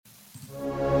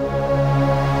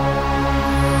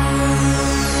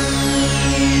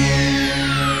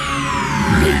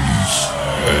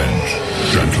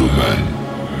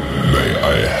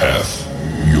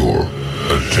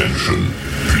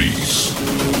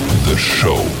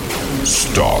show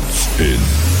starts in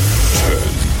 10,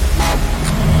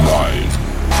 9,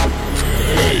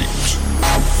 8,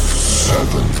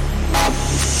 7,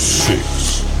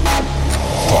 6,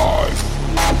 5,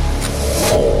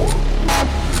 4,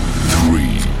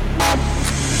 3,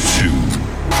 2,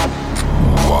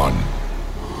 1,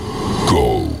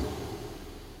 go.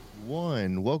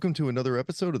 Welcome to another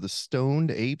episode of the Stoned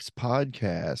Apes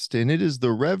podcast, and it is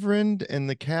the Reverend and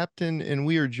the Captain, and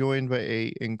we are joined by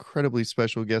a incredibly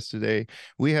special guest today.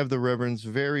 We have the Reverend's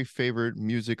very favorite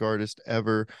music artist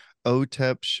ever,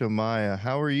 Otep Shamaya.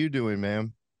 How are you doing,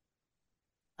 ma'am?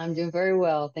 I'm doing very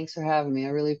well. Thanks for having me. I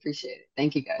really appreciate it.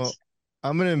 Thank you, Well, guys.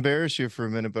 I'm going to embarrass you for a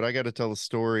minute, but I got to tell a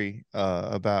story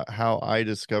about how I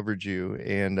discovered you.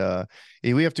 And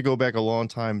we have to go back a long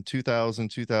time, 2000,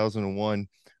 2001.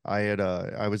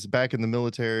 I was back in the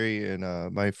military,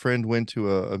 and my friend went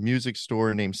to a music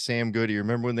store named Sam Goody.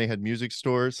 Remember when they had music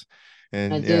stores? I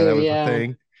And yeah, do. that was the Yeah.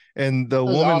 thing. And the That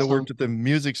was woman that worked awesome. at the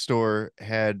music store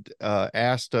had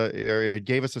asked or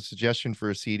gave us a suggestion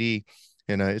for a CD,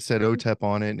 and it said OTEP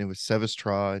on it, and it was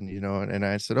Sevistra, and and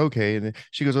I said okay, and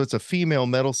she goes, "Oh, it's a female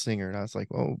metal singer," and I was like,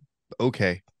 "Oh,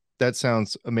 okay, that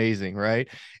sounds amazing, right?"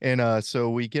 And so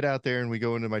we get out there and we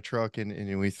go into my truck,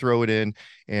 and we throw it in,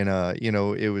 and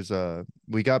it was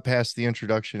we got past the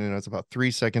introduction, and it was about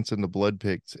 3 seconds, and the blood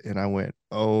picked, and I went,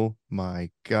 "Oh my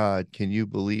God, can you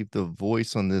believe the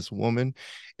voice on this woman?"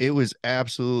 It was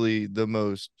absolutely the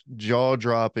most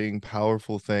jaw-dropping,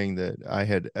 powerful thing that I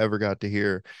had ever got to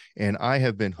hear, and I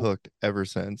have been hooked ever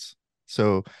since.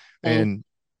 So, Thank, and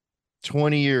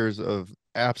 20 years of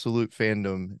absolute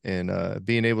fandom, and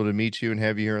being able to meet you and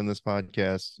have you here on this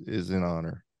podcast is an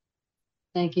honor.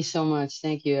 thank you so much.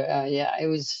 Thank you. Yeah, it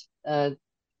was a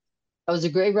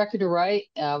great record to write.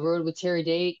 Wrote it with Terry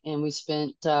Date, and we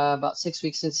spent about 6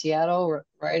 weeks in Seattle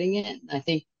writing it. I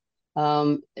think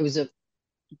it was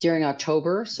during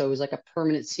October, so it was like a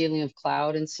permanent ceiling of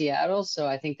cloud in Seattle. So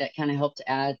I think that kind of helped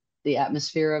add the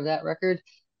atmosphere of that record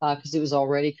because it was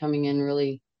already coming in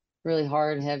really, really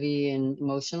hard, heavy, and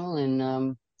emotional.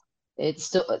 And it's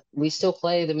still we still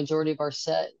play the majority of our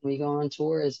set. We go on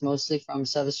tour is mostly from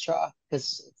Sevistra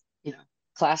because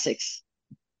classics.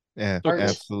 Yeah, Art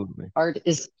absolutely. art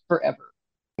is forever.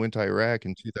 Went to Iraq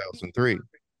in 2003,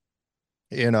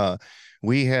 and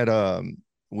we had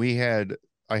we had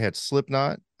I had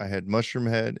Slipknot, I had Mushroom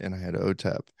Head, and I had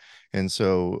OTEP. And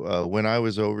so when I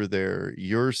was over there,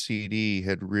 your CD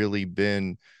had really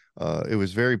been it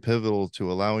was very pivotal to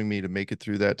allowing me to make it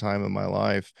through that time of my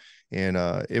life. And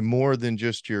it more than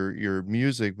just your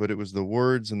music, but it was the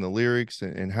words and the lyrics,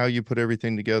 and how you put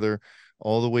everything together,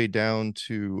 all the way down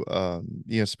to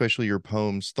especially your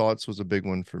poems. Thoughts was a big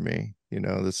one for me.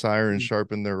 The sirens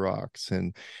sharpen their rocks,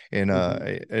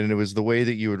 Mm-hmm. and it was the way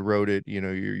that you had wrote it,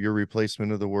 your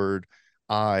replacement of the word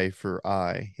I for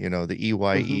I, the Hmm.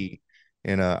 EYE.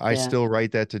 And I Yeah. still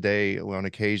write that today on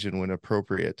occasion when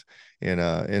appropriate.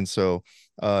 And so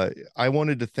I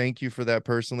wanted to thank you for that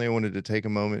personally. I wanted to take a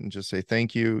moment and just say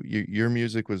thank you. Your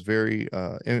music was very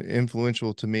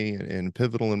influential to me, and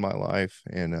pivotal in my life,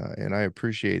 and I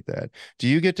appreciate that. Do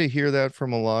you get to hear that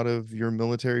from a lot of your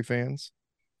military fans?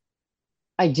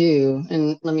 I do,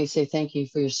 and let me say thank you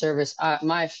for your service.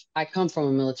 I come from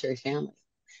a military family,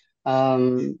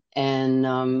 and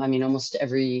I mean almost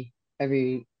every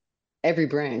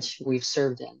branch we've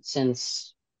served in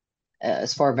since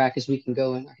as far back as we can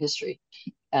go in our history.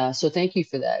 So thank you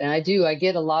for that. And I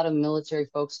get a lot of military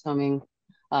folks coming,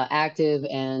 active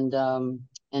and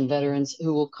veterans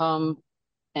who will come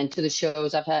and to the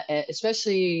shows I've had,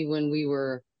 especially when we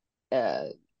were uh,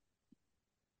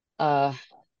 uh,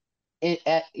 in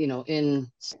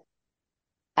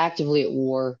actively at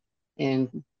war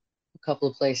in a couple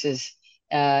of places,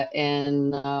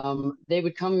 and they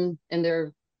would come in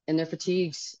their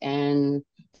fatigues, and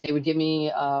they would give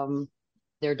me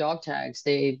their dog tags.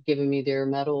 They've given me their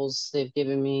medals. They've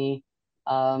given me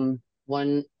one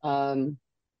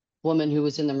woman who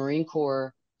was in the Marine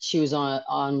Corps. She was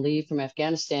on leave from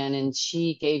Afghanistan, and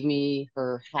she gave me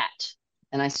her hat.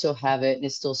 And I still have it, and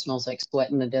it still smells like sweat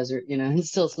in the desert. It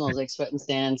still smells like sweat and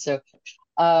sand.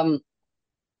 Um,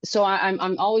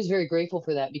 I'm always very grateful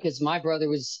for that because my brother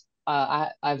was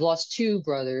I've lost two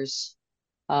brothers,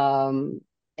 um,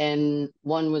 and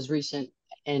one was recent,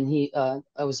 and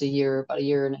I was about a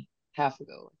year and a half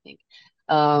ago, I think.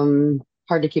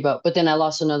 Hard to keep up. But then I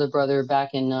lost another brother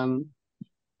back in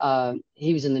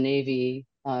he was in the Navy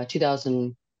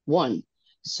 2001.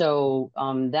 So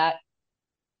that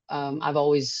I've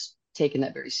always taken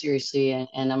that very seriously,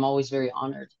 and I'm always very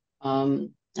honored.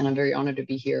 And I'm very honored to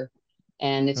be here.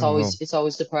 And Oh, well, it's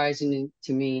always surprising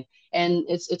to me. And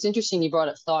it's interesting you brought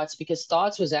up Thoughts, because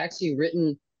Thoughts was actually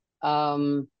written,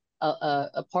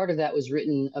 a part of that was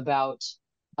written about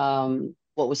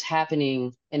what was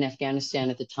happening in Afghanistan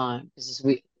at the time. Because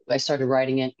I started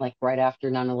writing it like right after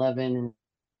 9/11, and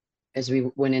as we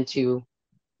went into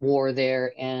war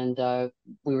there, and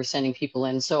we were sending people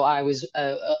in. So I was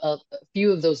a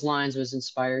few of those lines was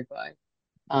inspired by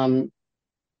um,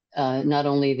 not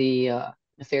only the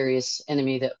nefarious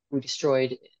enemy that we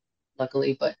destroyed,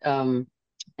 luckily, but and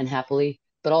happily,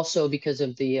 but also because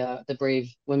of the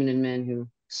brave women and men who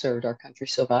served our country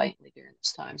so valiantly during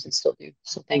those times and still do.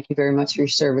 So thank you very much for your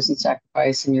service and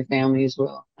sacrifice, and your family as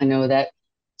well. I know that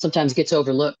sometimes gets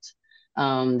overlooked,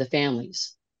 the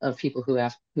families of people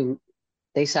who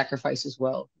they sacrifice as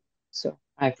well. So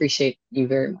I appreciate you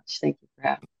very much. Thank you for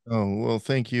having Oh, well,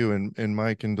 thank you, and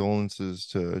my condolences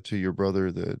to your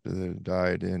brother that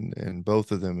died, and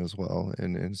both of them as well,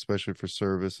 and especially for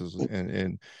services, me.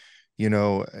 and you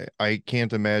know, I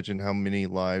can't imagine how many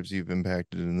lives you've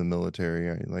impacted in the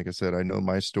military. Like I said, I know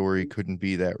my story couldn't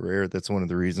be that rare. That's one of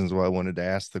the reasons why I wanted to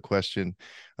ask the question,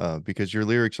 because your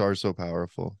lyrics are so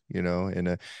powerful, you know.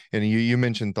 And you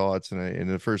mentioned thoughts, and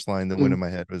the first line that went Mm, in my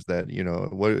head was that, you know,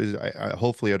 what is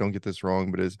hopefully I don't get this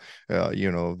wrong, but is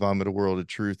you know, vomit a world of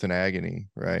truth and agony,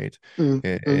 right? mm,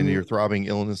 And your mm, throbbing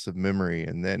illness of memory,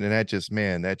 and that just,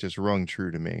 man, that just rung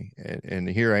true to me. And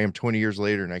here I am 20 years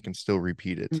later, and I can still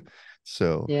repeat it. mm.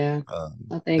 So Yeah.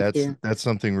 Well, thank you. that's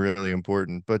something really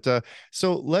important. But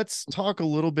so let's talk a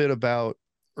little bit about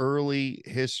early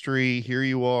history. Here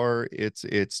you are,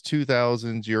 it's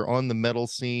 2000s, you're on the metal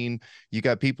scene. You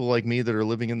got people like me that are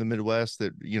living in the Midwest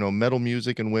that, you know, metal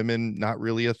music and women not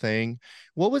really a thing.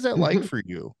 What was that like for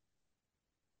you?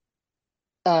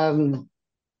 um,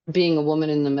 Being a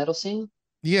woman in the metal scene.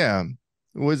 Yeah.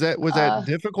 Was that Uh,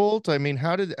 difficult? I mean,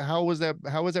 how was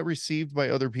that received by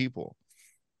other people?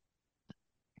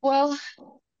 well,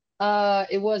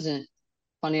 it wasn't,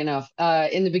 funny enough.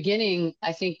 In the beginning,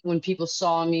 I think when people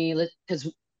saw me,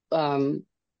 because um,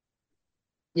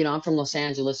 I'm from Los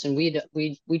Angeles, and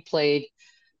we played.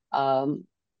 Um,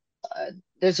 uh,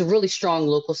 there's a really strong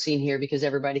local scene here because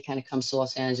everybody kind of comes to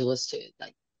Los Angeles to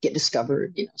like get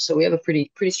discovered, So we have a pretty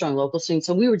strong local scene.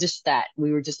 So we were just that.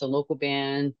 We were just a local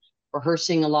band,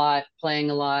 rehearsing a lot,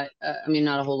 playing a lot. I mean,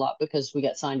 not a whole lot because we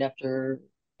got signed after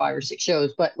 5 or 6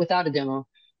 shows, but without a demo.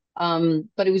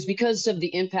 But it was because of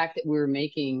the impact that we were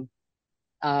making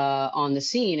on the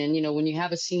scene. And when you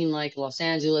have a scene like Los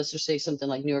Angeles, or say something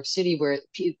like New York City, where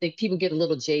people get a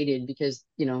little jaded because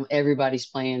everybody's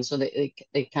playing, so they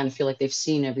kind of feel like they've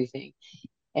seen everything.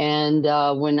 And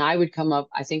when I would come up,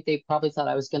 I think they probably thought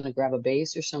I was going to grab a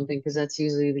bass or something, because that's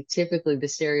usually typically the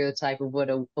stereotype of what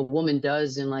a woman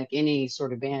does in like any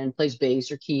sort of band, plays bass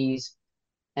or keys.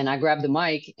 And I grabbed the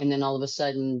mic, and then all of a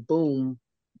sudden, boom,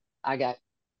 I got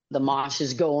the mosh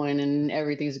is going and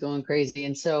everything's going crazy.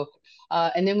 And so,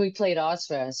 and then we played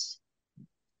Ozfest,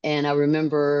 and I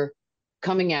remember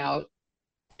coming out,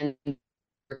 and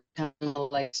kind of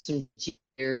like some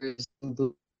cheers and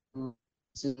boos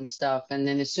and stuff. And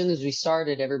then as soon as we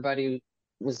started, everybody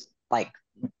was like,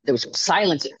 there was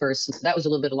silence at first. And so that was a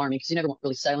little bit alarming because you never want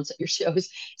really silence at your shows,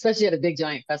 especially at a big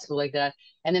giant festival like that.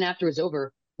 And then after it was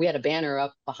over, we had a banner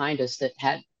up behind us that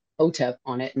had Otep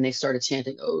on it, and they started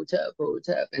chanting Otep,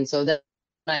 Otep. And so that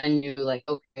I knew, like,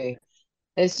 okay,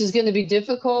 this is going to be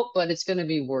difficult, but it's going to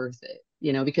be worth it,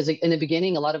 because in the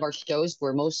beginning, a lot of our shows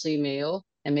were mostly male,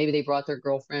 and maybe they brought their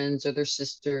girlfriends or their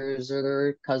sisters or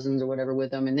their cousins or whatever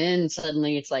with them. And then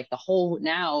suddenly it's like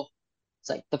now it's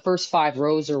like the first 5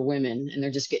 rows are women, and they're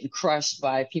just getting crushed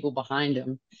by people behind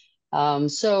them.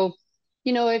 So,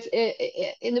 if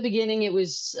in the beginning it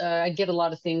was, I'd get a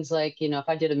lot of things like, if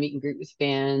I did a meet and greet with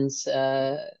fans,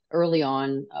 early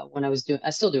on, when I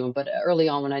still do them, but early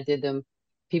on when I did them,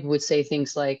 people would say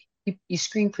things like, you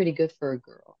scream pretty good for a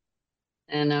girl.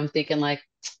 And I'm thinking, like,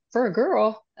 for a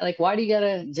girl, like, why do you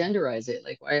gotta genderize it?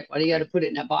 Like, why do you gotta Right. put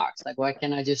it in a box? Like, why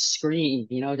can't I just scream?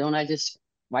 Why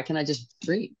can't I just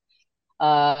scream?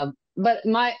 But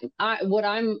what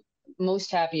I'm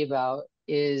most happy about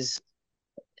is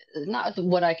not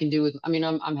what I can do with, I mean,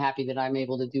 I'm happy that I'm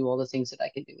able to do all the things that I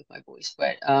can do with my voice,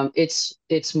 but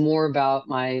it's more about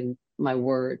my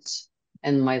words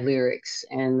and my lyrics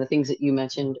and the things that you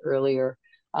mentioned earlier.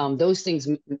 Those things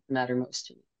matter most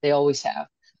to me. They always have.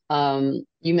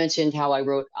 You mentioned how I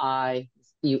wrote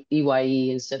EYE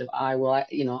instead of I. Well,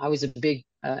 I was a big,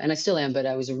 and I still am, but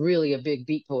I was really a big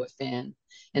Beat Poet fan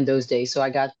in those days. So I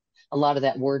got a lot of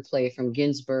that wordplay from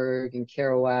Ginsberg and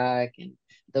Kerouac and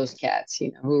those cats,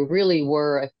 who really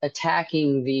were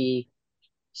attacking the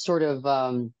sort of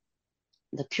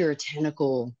the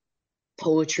puritanical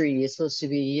poetry. It's supposed to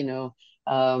be,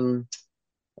 um,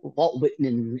 Walt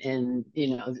Whitman and,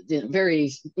 very,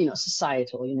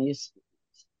 societal,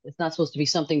 it's not supposed to be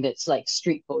something that's like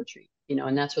street poetry,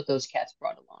 and that's what those cats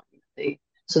brought along.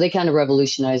 So they kind of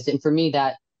revolutionized it. And for me,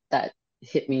 that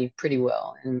hit me pretty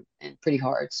well and pretty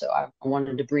hard. So I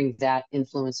wanted to bring that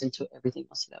influence into everything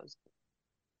else that I was doing.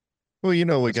 Well, you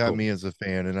know what That's got cool. me as a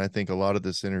fan, and I think a lot of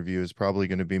this interview is probably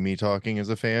going to be me talking as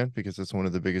a fan because it's one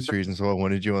of the biggest reasons why I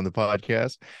wanted you on the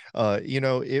podcast.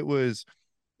 It was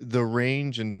the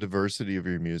range and diversity of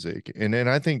your music, and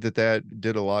I think that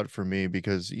did a lot for me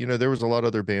because there was a lot of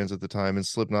other bands at the time, and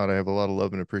Slipknot, I have a lot of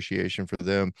love and appreciation for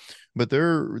them, but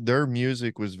their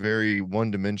music was very one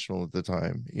dimensional at the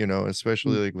time,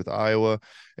 especially like with Iowa.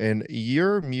 And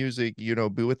your music, be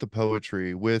with the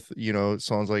poetry, with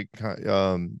songs like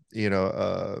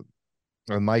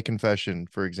My Confession,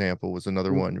 for example, was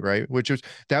another one, right?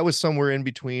 That was somewhere in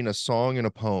between a song and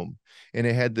a poem. And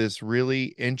it had this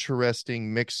really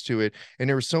interesting mix to it. And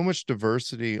there was so much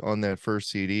diversity on that first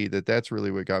CD that's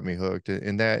really what got me hooked.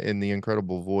 And that and the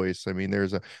incredible voice. I mean,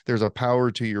 there's a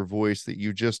power to your voice that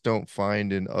you just don't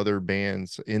find in other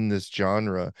bands in this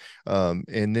genre.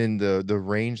 And then the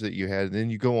range that you had, and then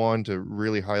you go on to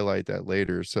really highlight that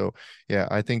later. So yeah,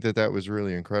 I think that was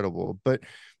really incredible. But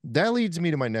that leads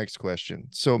me to my next question.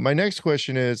 So my next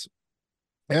question is,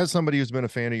 as somebody who's been a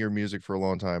fan of your music for a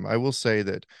long time, I will say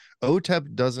that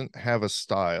Otep doesn't have a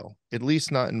style, at least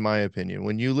not in my opinion.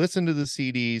 When you listen to the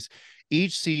CDs,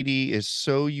 each CD is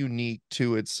so unique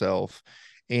to itself.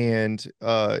 And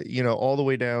all the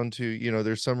way down to,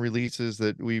 there's some releases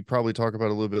that we probably talk about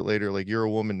a little bit later, like You're a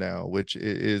Woman Now, which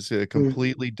is a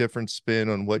completely different spin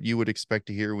on what you would expect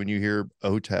to hear when you hear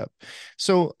Otep.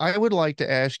 So I would like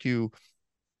to ask you,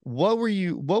 what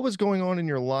was going on in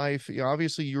your life?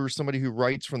 Obviously you were somebody who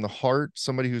writes from the heart,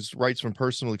 somebody who's writes from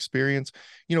personal experience.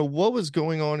 What was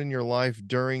going on in your life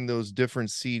during those different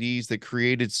CDs that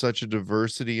created such a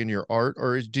diversity in your art?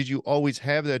 Or did you always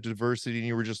have that diversity and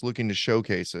you were just looking to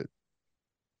showcase it?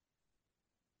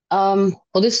 Well,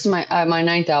 this is my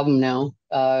ninth album now.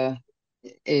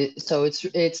 So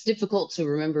it's difficult to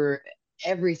remember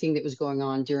everything that was going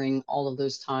on during all of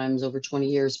those times over 20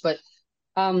 years. But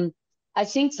um, I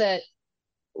think that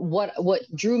what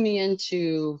drew me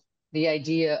into the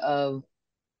idea of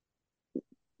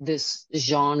this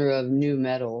genre of new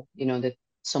metal, that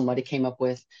somebody came up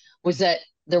with, was that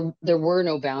there were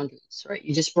no boundaries, right?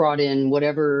 You just brought in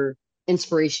whatever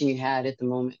inspiration you had at the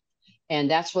moment.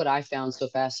 And that's what I found so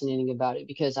fascinating about it,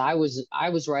 because I was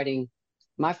writing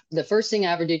the first thing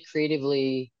I ever did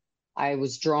creatively, I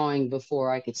was drawing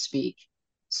before I could speak.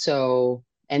 So,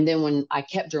 and then when I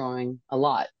kept drawing a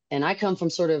lot, and I come from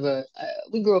sort of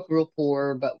we grew up real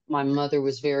poor, but my mother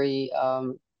was very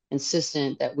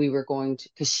insistent that we were going to,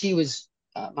 because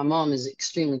my mom is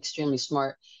extremely, extremely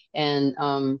smart. And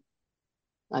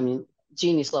I mean,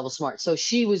 genius level smart. So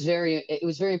it was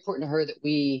very important to her that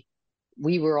we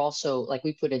were also like,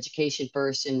 we put education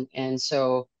first. And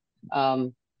so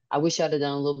I wish I'd have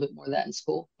done a little bit more of that in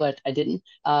school, but I didn't.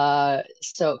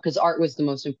 So, because art was the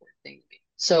most important thing to me.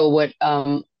 So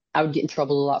I would get in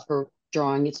trouble a lot for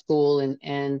drawing at school.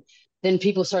 And then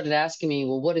people started asking me,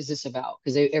 well, what is this about?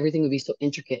 Because everything would be so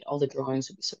intricate. All the drawings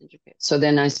would be so intricate. So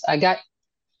then I got,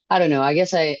 I don't know, I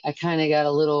guess I kind of got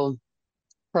a little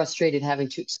frustrated having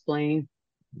to explain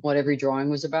what every drawing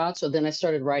was about. So then I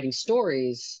started writing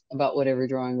stories about what every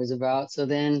drawing was about. And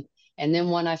then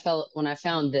when I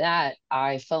found that,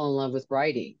 I fell in love with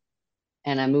writing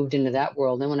and I moved into that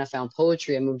world. Then when I found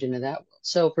poetry, I moved into that world.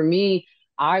 So for me,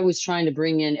 I was trying to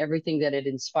bring in everything that had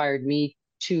inspired me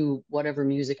to whatever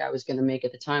music I was going to make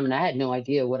at the time. And I had no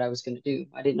idea what I was going to do.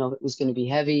 I didn't know if it was going to be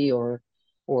heavy or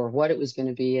what it was going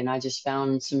to be. And I just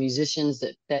found some musicians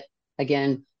that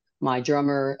again, my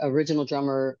original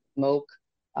drummer, Moke,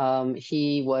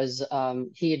 he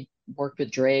had worked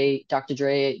with Dr.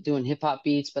 Dre, doing hip hop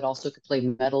beats, but also could play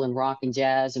metal and rock and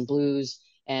jazz and blues.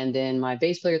 And then my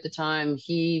bass player at the time,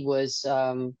 he was,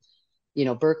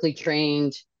 Berkeley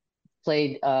trained,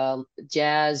 played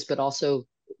jazz, but also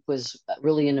was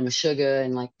really into Meshuggah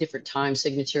and like different time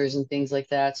signatures and things like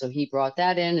that. So he brought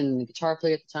that in, and the guitar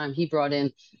player at the time, he brought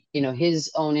in,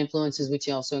 his own influences, which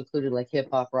he also included like hip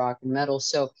hop, rock, and metal.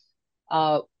 So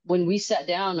when we sat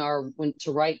down when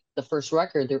to write the first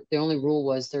record, the only rule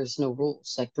was there's no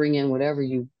rules. Like bring in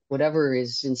whatever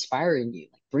is inspiring you,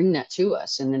 like bring that to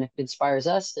us. And then if it inspires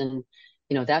us, then,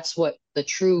 that's what the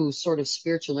true sort of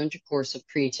spiritual intercourse of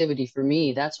creativity for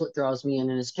me, that's what draws me in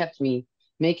and has kept me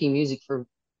making music for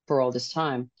all this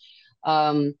time.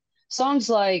 Um, Songs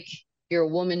like You're a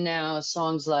Woman Now,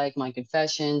 songs like My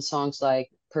Confession, songs like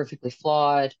Perfectly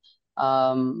Flawed,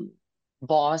 um,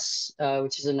 Boss,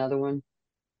 which is another one.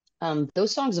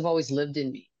 Those songs have always lived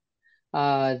in me.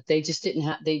 They just didn't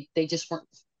have they just weren't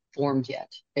formed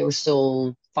yet. They were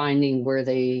still finding where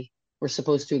they were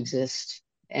supposed to exist.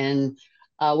 And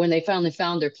when they finally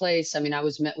found their place, I mean, I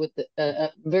was met with a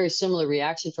very similar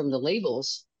reaction from the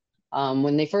labels.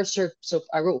 When they first heard, so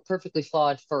I wrote Perfectly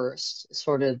Flawed first,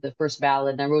 sort of the first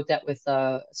ballad, and I wrote that with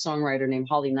a songwriter named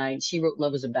Holly Knight. She wrote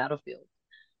Love is a Battlefield,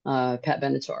 Pat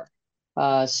Benatar.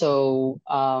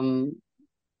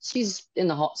 She's in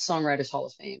the Songwriters Hall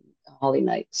of Fame, Holly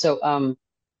Knight.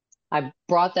 I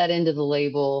brought that into the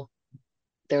label.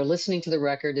 They're listening to the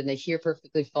record and they hear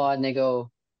Perfectly Flawed and they go,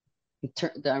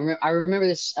 I remember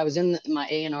this. I was in my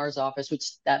A&R's office,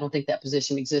 which I don't think that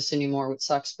position exists anymore, which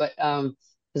sucks, but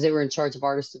because they were in charge of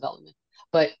artist development.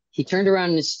 But he turned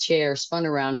around in his chair, spun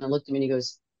around and looked at me and he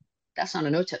goes, "That's not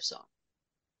an Otep song."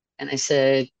 And I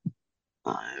said,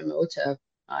 "I'm Otep.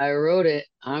 I wrote it.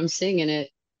 I'm singing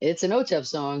it. It's an Otep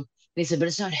song." And he said, "But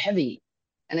it's not heavy."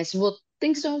 And I said, "Well,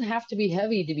 things don't have to be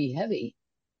heavy to be heavy.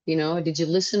 You know, did you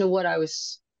listen to what I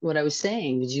was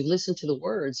saying? Did you listen to the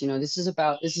words? You know, this is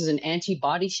an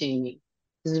anti-body shaming.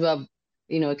 This is about,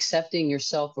 you know, accepting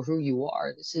yourself for who you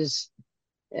are. This is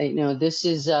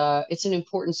it's an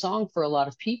important song for a lot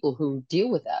of people who deal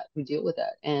with that,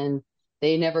 and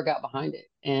they never got behind it.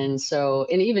 And so,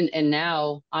 and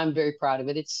now I'm very proud of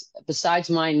it. It's besides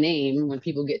my name, when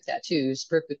people get tattoos,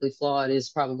 Perfectly Flawed is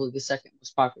probably the second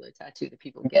most popular tattoo that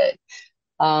people get.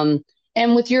 Um,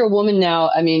 and with You're a Woman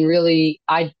Now, I mean, really,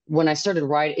 when I started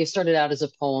writing, it started out as a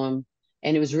poem,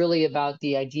 and it was really about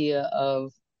the idea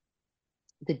of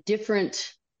the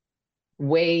different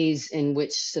ways in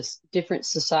which different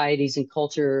societies and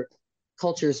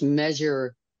cultures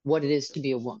measure what it is to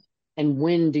be a woman, and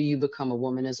when do you become a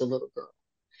woman as a little girl.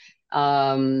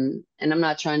 And I'm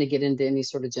not trying to get into any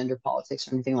sort of gender politics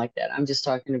or anything like that. I'm just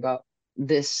talking about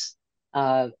this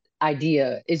uh,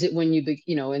 idea. Is it when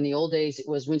you know, in the old days, it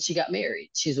was when she got married,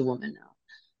 she's a woman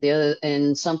now.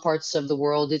 In some parts of the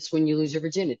world, it's when you lose your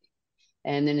virginity.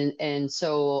 And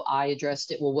so I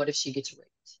addressed it. Well, what if she gets raped?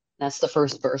 That's the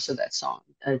first verse of that song.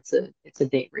 It's a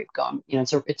date rape gone. You know,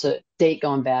 it's a date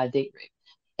gone bad, date rape.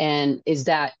 And is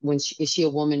she a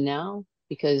woman now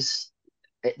because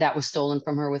that was stolen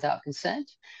from her without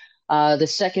consent? The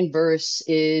second verse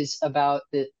is about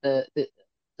the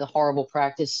horrible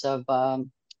practice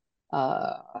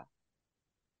uh,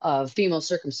 of female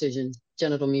circumcision,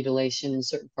 genital mutilation in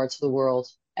certain parts of the world,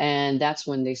 and that's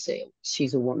when they say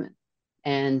she's a woman.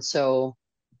 And so,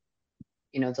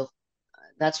 you know,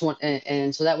 that's one,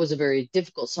 and so that was a very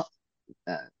difficult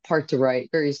part to write,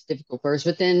 very difficult verse.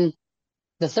 But then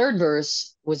the third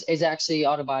verse is actually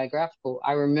autobiographical.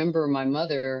 I remember my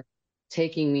mother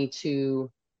taking me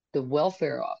to the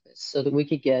welfare office so that we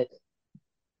could get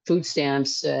food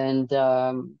stamps and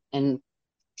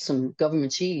some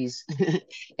government cheese.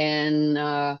 And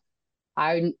I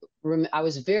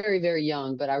was very, very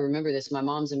young, but I remember this. My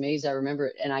mom's amazed. I remember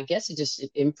it, and I guess it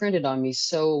imprinted on me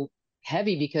so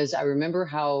heavy because I remember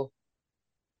how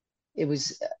it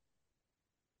was.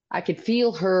 I could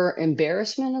feel her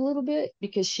embarrassment a little bit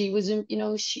because she was, you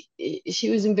know, she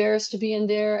was embarrassed to be in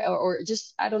there, or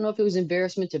just I don't know if it was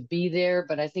embarrassment to be there,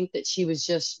 but I think that she was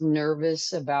just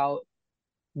nervous about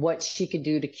what she could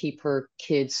do to keep her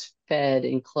kids fed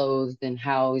and clothed and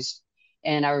housed.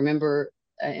 And I remember,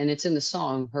 and it's in the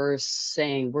song, her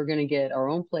saying, "We're going to get our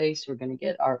own place. We're going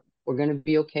to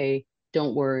be okay.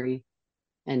 Don't worry."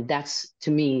 And that's,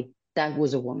 to me, that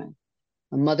was a woman,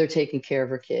 a mother taking care of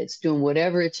her kids, doing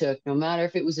whatever it took, no matter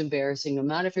if it was embarrassing, no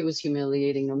matter if it was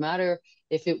humiliating, no matter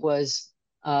if it was,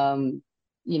 um,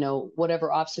 you know,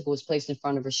 whatever obstacle was placed in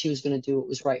front of her, she was going to do what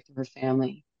was right for her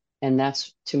family. And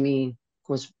that's, to me,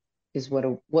 was what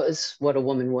a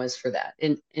woman was for that.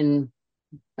 And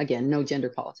again, no gender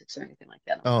politics or anything like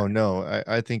that on Oh that. no,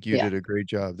 I think you Yeah. did a great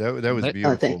job. That was Thank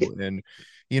beautiful. you. And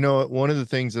you know, one of the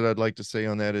things that I'd like to say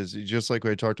on that is just like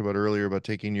what I talked about earlier about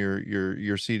taking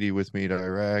your CD with me to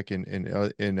Iraq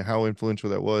and how influential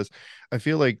that was. I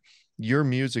feel like your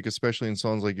music, especially in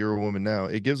songs like You're a Woman Now,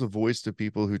 it gives a voice to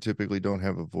people who typically don't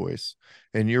have a voice.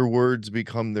 And your words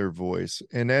become their voice.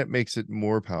 And that makes it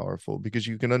more powerful because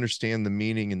you can understand the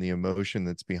meaning and the emotion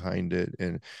that's behind it.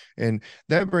 And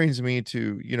that brings me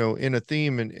to, you know, in a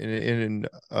theme and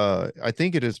I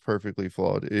think it is Perfectly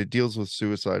Flawed. It deals with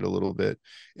suicide a little bit,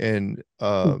 and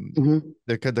Mhm.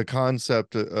 the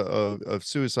concept of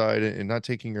suicide and not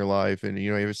taking your life, and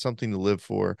you know, it's something to live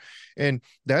for, and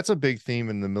that's a big theme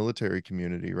in the military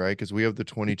community, right? Because we have the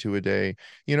 22 a day.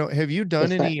 You know, have you done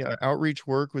That's any correct. outreach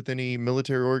work with any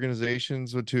military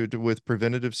organizations with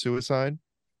preventative suicide?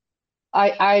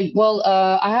 Well,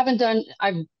 I haven't done.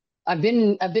 I've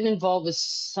been involved with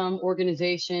some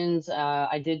organizations.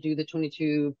 I did do the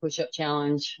 22 push-up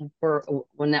challenge for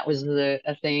when that was a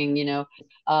thing, you know.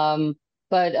 Um,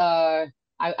 but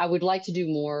I would like to do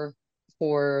more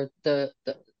for the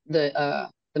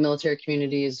military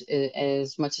community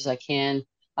as much as I can.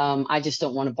 I just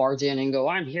don't want to barge in and go,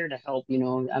 I'm here to help, you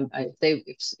know.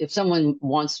 If someone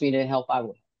wants me to help, I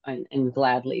will, and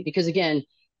gladly. Because again,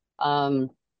 um,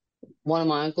 one of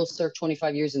my uncles served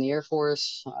 25 years in the Air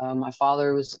Force. My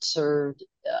father was served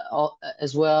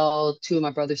as well. Two of my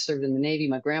brothers served in the Navy.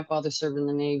 My grandfather served in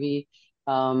the Navy.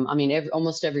 I mean,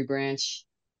 almost every branch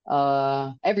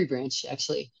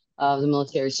actually of the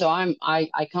military. So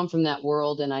I come from that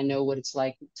world, and I know what it's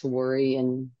like to worry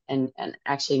and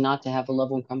actually not to have a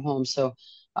loved one come home. So,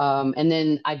 and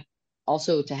then I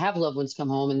also to have loved ones come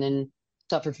home and then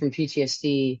suffer from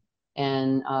PTSD.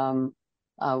 And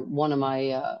one of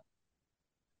my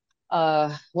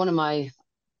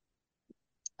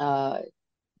uh,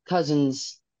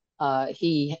 cousins,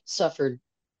 he suffered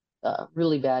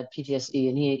really bad PTSD,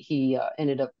 and he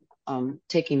ended up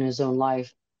taking his own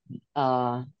life.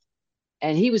 Uh,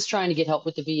 and he was trying to get help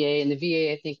with the VA, and the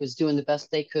VA, I think, was doing the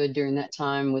best they could during that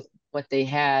time with what they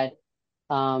had.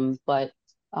 But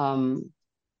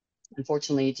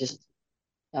unfortunately, just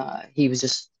he was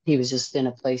just in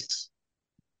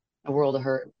a world of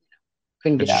hurt,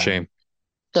 couldn't get It's a out of it. shame.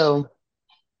 So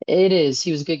it is.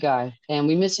 He was a good guy, and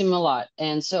we miss him a lot.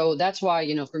 And so that's why,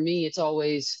 for me, it's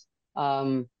always.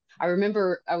 I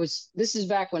remember This is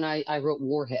back when I wrote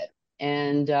Warhead,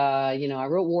 and I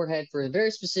wrote Warhead for a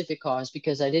very specific cause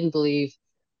because I didn't believe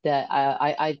that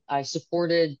I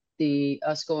supported the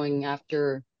us going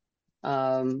after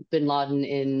Bin Laden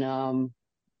in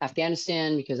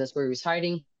Afghanistan because that's where he was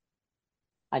hiding.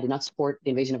 I did not support the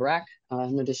invasion of Iraq.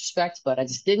 No disrespect, but I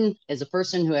just didn't. As a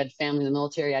person who had family in the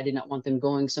military, I did not want them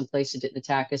going someplace that didn't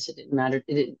attack us. It didn't matter.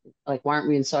 It didn't, like, why aren't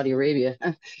we in Saudi Arabia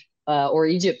or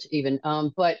Egypt even?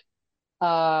 But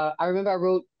I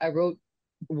remember I wrote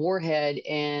Warhead,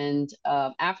 and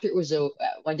after it was over,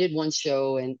 I did one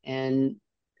show, and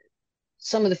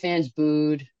some of the fans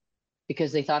booed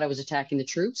because they thought I was attacking the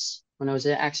troops when I was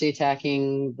actually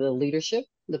attacking the leadership,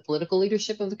 the political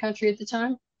leadership of the country at the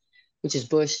time, which is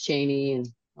Bush, Cheney, and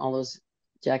all those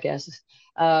jackasses.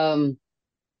 Um,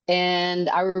 and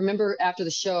I remember after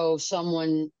the show,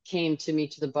 someone came to me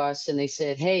to the bus and they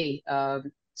said, "Hey,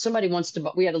 somebody wants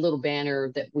to." We had a little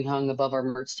banner that we hung above our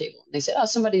merch table. They said, "Oh,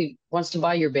 somebody wants to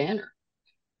buy your banner."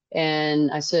 And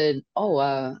I said, "Oh,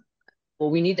 well,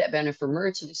 we need that banner for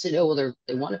merch." And they said, "Oh, well,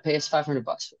 they want to pay us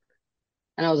 $500 for it."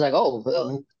 And I was like, "Oh,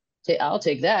 well, I'll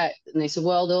take that." And they said,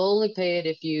 "Well, they'll only pay it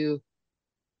if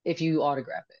you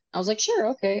autograph it." I was like, "Sure,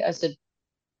 okay." I said,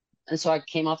 and so I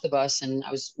came off the bus and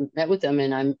met with them,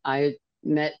 and I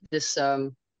met this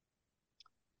man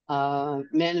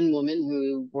and woman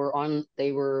who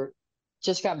they were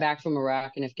just got back from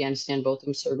Iraq and Afghanistan. Both of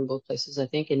them served in both places, I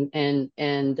think, and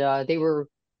they were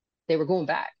going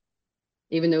back,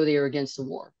 even though they were against the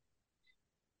war.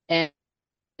 And,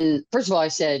 and first of all, I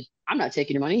said, "I'm not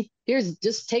taking your money. Here's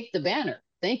Just take the banner.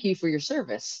 Thank you for your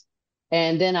service."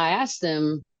 And then I asked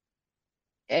them,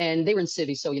 and they were in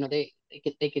cities, so they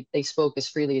spoke as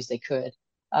freely as they could.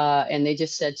 And they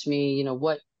just said to me,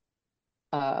 what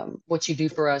you do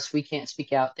for us, we can't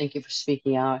speak out. Thank you for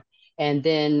speaking out. And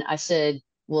then I said,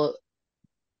 well,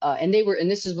 and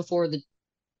this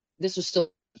was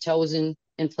still, Tel was in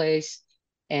place,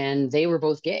 and they were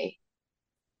both gay,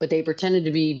 but they pretended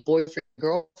to be boyfriend,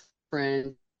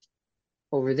 girlfriend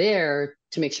over there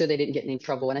to make sure they didn't get in any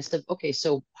trouble. And I said, okay,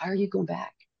 so why are you going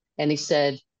back? And they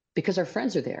said, because our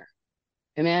friends are there.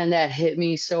 And man, that hit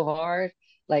me so hard.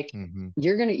 Like, Hmm.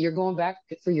 you're going back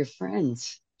for your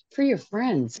friends,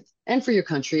 and for your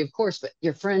country, of course, but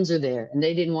your friends are there, and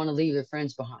they didn't want to leave their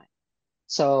friends behind.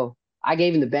 So I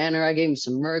gave them the banner, I gave them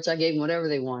some merch, I gave them whatever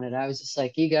they wanted. I was just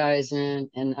like, you guys, man.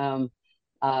 And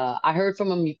I heard from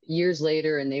them years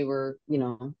later, and they were,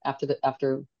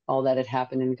 after all that had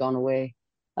happened and gone away,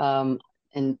 um,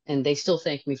 and they still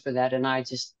thank me for that. And I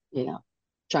just,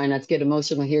 try not to get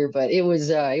emotional here, but it was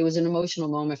an emotional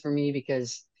moment for me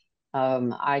because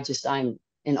I'm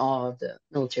in awe of the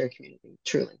military community,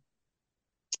 truly,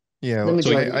 Yeah, the So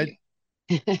majority I of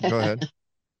go you. ahead.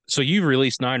 so you've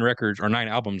released 9 records or 9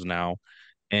 albums now,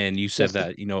 and you said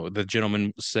Yes. that, the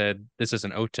gentleman said this is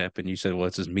an OTEP, and you said, well,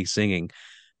 this is me singing.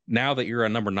 Now that you're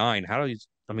on number 9, how do you,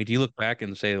 I mean, do you look back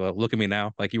and say, well, look at me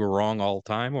now, like you were wrong all the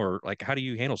time, or like how do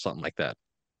you handle something like that?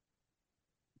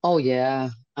 Oh yeah,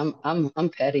 I'm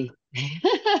petty.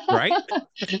 Right?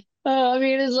 I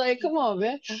mean, it's like, come on,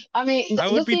 man. I mean, I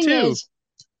the would be thing too. is,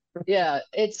 yeah,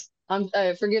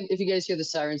 Forgive if you guys hear the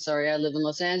sirens. Sorry, I live in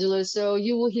Los Angeles, so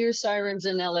you will hear sirens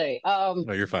in LA.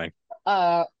 No, you're fine.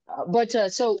 Uh, but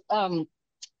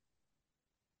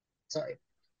sorry.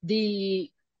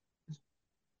 The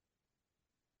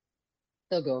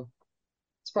they'll go.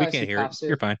 It's We probably can't some hear it. cops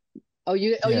You're here. fine.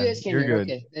 You Yeah, guys can't you're hear.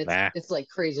 good. Okay, Nah. it's like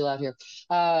crazy loud here.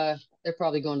 They're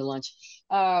probably going to lunch.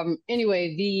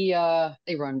 Anyway,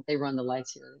 they run the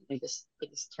lights here. They just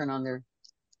turn on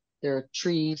their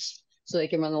trees so they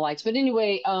can run the lights. But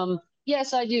anyway,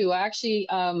 yes, I do.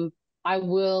 I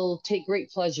will take great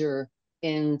pleasure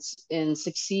in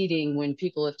succeeding when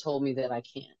people have told me that I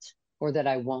can't or that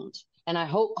I won't. And I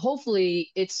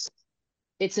hopefully it's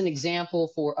an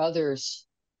example for others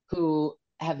who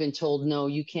have been told no,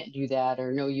 you can't do that,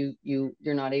 or no,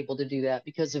 you're not able to do that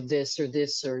because of this or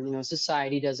this, or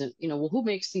society doesn't, well, who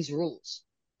makes these rules?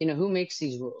 Who makes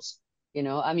these rules?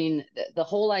 I mean, the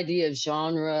whole idea of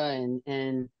genre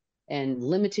and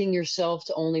limiting yourself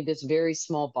to only this very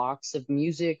small box of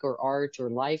music or art or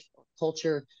life or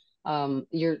culture,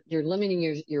 you're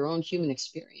limiting your own human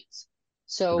experience.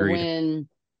 So Agreed. when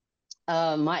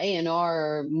my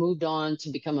A&R moved on to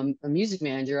become a music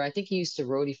manager. I think he used to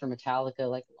roadie for Metallica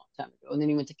like a long time ago. And then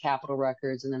he went to Capitol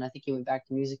Records, and then I think he went back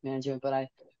to music management. But I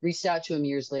reached out to him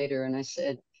years later, and I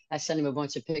sent him a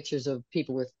bunch of pictures of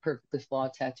people with perfectly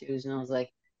flawed tattoos. And I was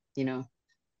like, you know,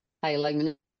 how you like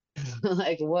me?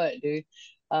 Like what, dude?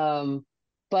 Um,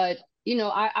 but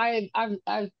I've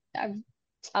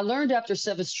I learned after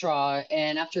Seven Straw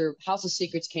and after House of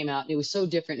Secrets came out, and it was so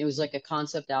different. It was like a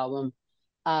concept album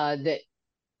that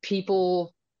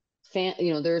people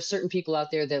there are certain people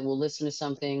out there that will listen to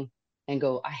something and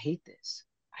go, I hate this.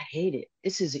 I hate it.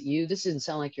 This isn't you. This doesn't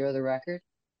sound like your other record.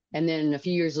 And then a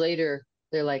few years later,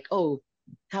 they're like, oh,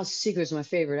 House of Secrets is my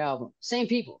favorite album. Same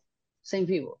people. Same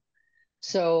people.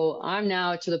 So I'm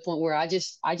now to the point where I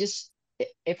just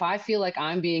if I feel like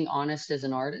I'm being honest as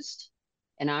an artist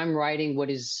and I'm writing what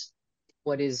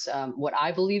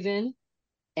I believe in,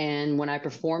 and when I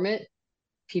perform it,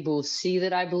 people see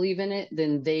that I believe in it,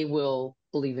 then they will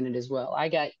believe in it as well. I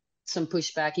got some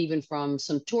pushback even from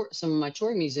some of my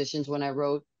tour musicians when I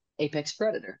wrote Apex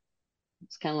Predator.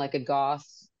 It's kind of like a goth,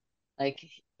 like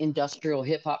industrial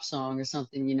hip hop song or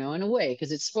something, in a way,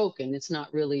 because it's spoken. It's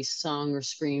not really sung or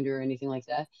screamed or anything like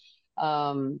that.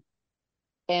 Um,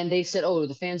 and they said, "Oh,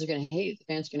 the fans are going to hate it. The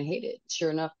fans are going to hate it."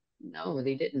 Sure enough, no,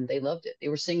 they didn't. They loved it. They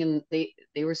were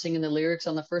singing the lyrics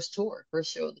on the first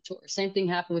show of the tour. Same thing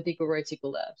happened with Equal Rights,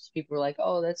 Equal Lefts. People were like,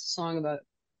 "Oh, that's a song about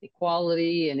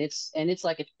equality," and it's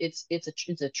like it's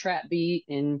a trap beat,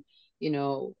 and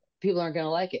people aren't going to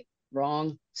like it.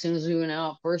 Wrong. As soon as we went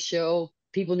out, first show,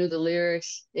 people knew the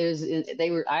lyrics. They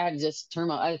were. I had to just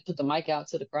I put the mic out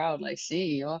to the crowd, like,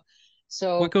 see, What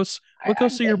So goes I,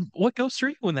 I what goes through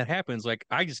you when that happens? Like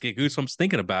I just get goosebumps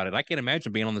thinking about it. I can't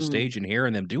imagine being on the mm, stage and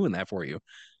hearing them doing that for you.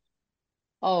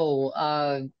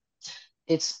 oh,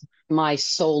 it's my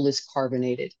soul is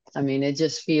carbonated. I mean,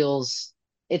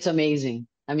 it's amazing.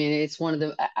 I mean, it's one of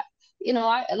the,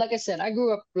 like I said, I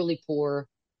grew up really poor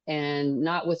and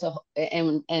not with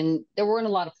and there weren't a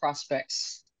lot of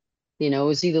prospects. It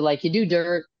was either like you do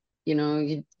dirt, you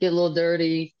get a little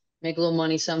dirty, make a little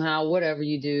money somehow, whatever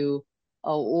you do,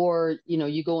 or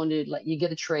you go into like you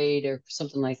get a trade or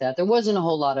something like that. There wasn't a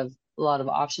lot of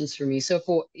options for me. So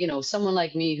for someone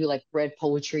like me who like read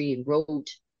poetry and wrote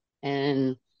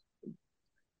and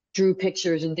drew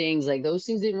pictures and things like those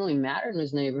things didn't really matter in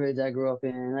those neighborhoods I grew up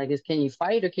in. Like, can you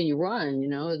fight or can you run?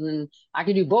 And then I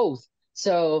could do both.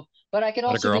 So, but I could Not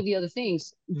a also do girl. the other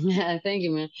things. Yeah, thank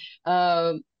you, man.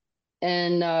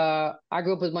 And I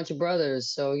grew up with a bunch of brothers,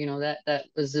 so that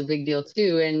was a big deal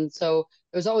too. And so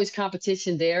there was always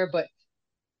competition there, but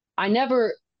I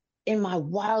never, in my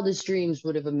wildest dreams,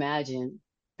 would have imagined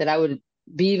that I would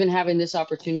be even having this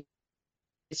opportunity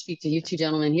to speak to you two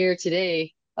gentlemen here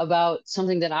today about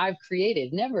something that I've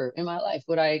created. Never in my life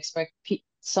would I expect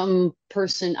some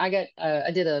person. I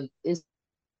did a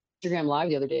Instagram live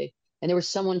the other day, and there was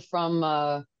someone from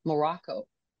Morocco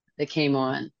that came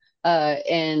on,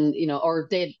 and or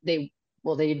they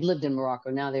lived in Morocco.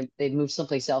 Now they'd moved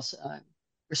someplace else.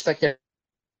 Respect their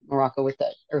Morocco with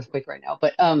the earthquake right now,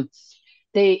 but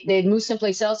they'd moved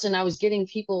someplace else, and I was getting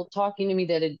people talking to me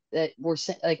that were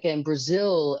like in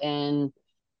Brazil and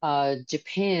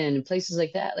Japan and places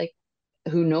like that, like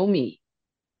who know me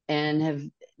and have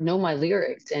know my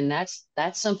lyrics, and that's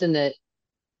something that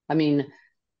I mean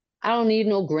I don't need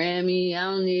no Grammy. I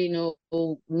don't need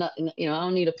nothing. I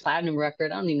don't need a platinum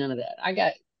record. I don't need none of that. I've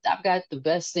got the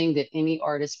best thing that any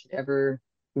artist could ever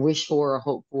wish for or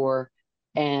hope for.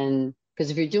 And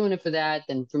because if you're doing it for that,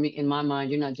 then for me, in my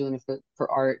mind, you're not doing it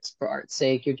for art's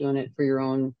sake. You're doing it for your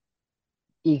own.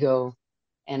 ego,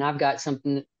 and I've got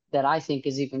something that I think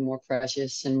is even more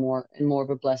precious and more of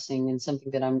a blessing, and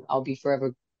something that I'll be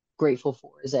forever grateful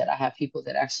for, is that I have people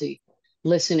that actually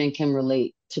listen and can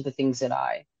relate to the things that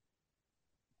I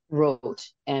wrote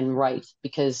and write,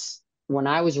 because when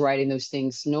I was writing those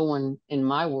things, no one in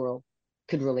my world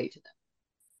could relate to them.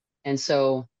 And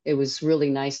so it was really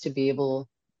nice to be able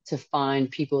to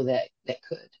find people that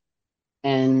could,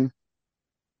 and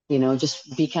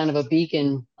just be kind of a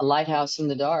beacon, a lighthouse in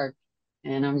the dark.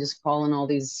 And I'm just calling all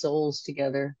these souls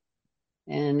together,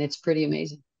 and it's pretty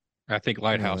amazing. I think No,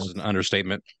 lighthouse is an that's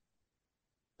understatement.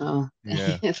 Oh,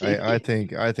 yeah. thank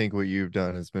I you. think what you've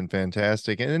done has been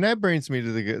fantastic, and that brings me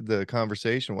to the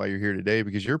conversation why you're here today,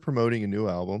 because you're promoting a new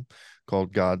album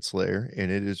called Godslayer,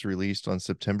 and it is released on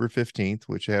September 15th,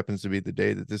 which happens to be the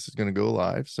day that this is going to go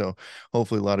live. So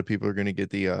hopefully a lot of people are going to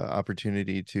get the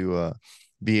opportunity to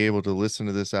be able to listen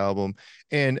to this album.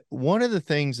 And one of the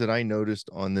things that I noticed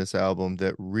on this album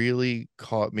that really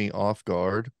caught me off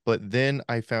guard, but then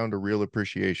I found a real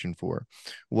appreciation for,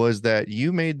 was that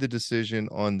you made the decision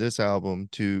on this album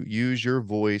to use your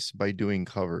voice by doing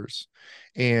covers.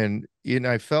 And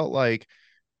I felt like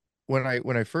when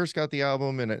I first got the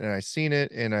album and I seen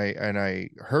it and I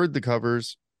heard the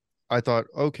covers, I thought,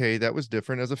 okay, that was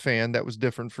different. As a fan, that was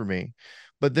different for me.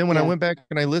 But then when I Yeah, went back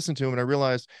and I listened to them, and I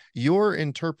realized your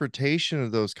interpretation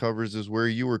of those covers is where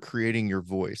you were creating your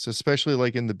voice, especially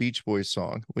like in the Beach Boys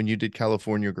song when you did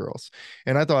California Girls.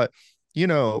 And I thought, you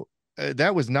know,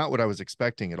 that was not what I was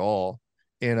expecting at all.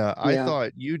 And I yeah.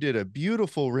 thought you did a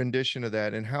beautiful rendition of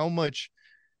that, and how much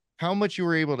you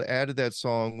were able to add to that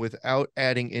song without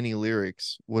adding any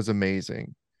lyrics was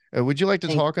amazing. Would you like to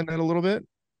Thank talk on that a little bit?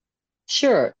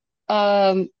 Sure.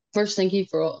 First, thank you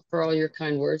for all your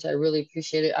kind words. I really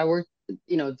appreciate it. I work,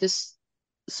 this.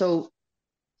 So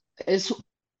it's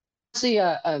actually,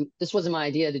 this wasn't my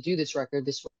idea to do this record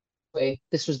this way.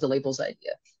 This was the label's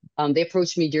idea. They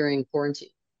approached me during quarantine,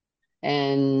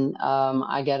 and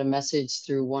I got a message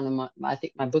through one of I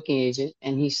think my booking agent,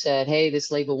 and he said, "Hey,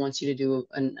 this label wants you to do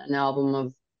an album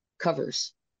of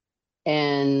covers."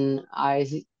 And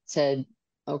I said,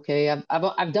 "Okay,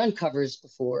 I've done covers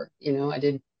before. I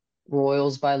did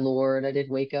Royals by Lord. I did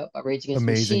Wake Up by Rage Against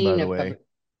the Amazing, by Machine. the I've way. covered.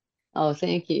 Oh,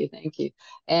 thank you.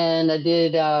 And I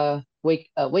did Wake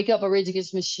Up by Rage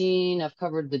Against the Machine. I've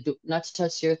covered Not to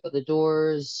Touch the Earth, but the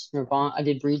Doors. Nirvana. I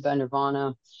did Breathe by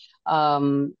Nirvana.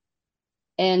 Um,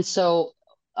 and so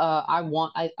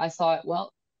I thought,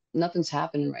 well, nothing's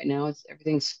happening right now.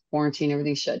 Everything's quarantine,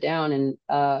 everything's shut down, and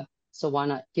so why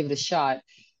not give it a shot?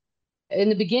 In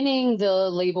the beginning, the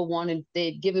label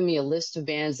they'd given me a list of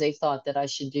bands they thought that I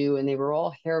should do, and they were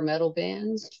all hair metal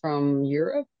bands from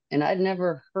Europe, and I'd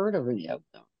never heard of any of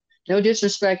them. No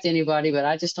disrespect to anybody, but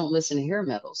I just don't listen to hair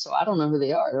metal, so I don't know who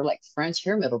they are. They're like French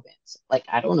hair metal bands. Like,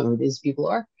 I don't know who these people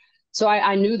are. So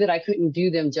I knew that I couldn't do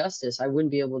them justice. I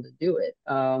wouldn't be able to do it.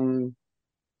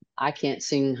 I can't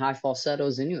sing high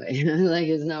falsettos anyway. Like,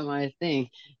 it's not my thing.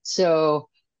 So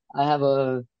I have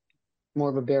a more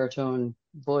of a baritone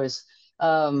voice,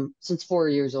 since 4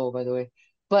 years old, by the way.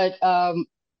 But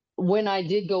when I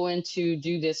did go in to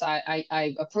do this,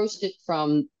 I approached it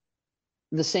from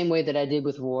the same way that I did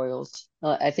with Royals.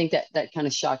 I think that kind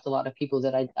of shocked a lot of people,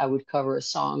 that I would cover a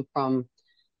song from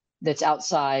that's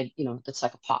outside, that's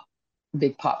like a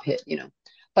big pop hit.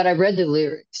 But I read the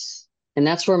lyrics, and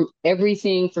that's where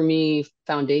everything for me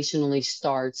foundationally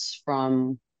starts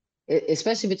from,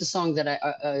 especially if it's a song that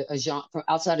a genre from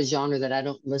outside a genre that I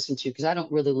don't listen to, because I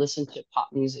don't really listen to pop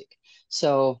music.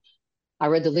 So I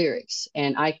read the lyrics,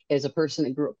 and as a person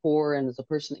that grew up poor, and as a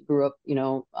person that grew up,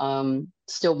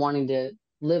 still wanting to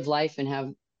live life and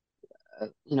have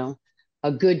you know,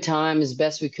 a good time as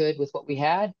best we could with what we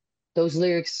had. Those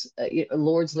lyrics,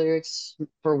 Lord's lyrics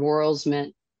for Worlds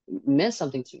meant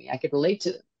something to me. I could relate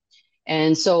to them,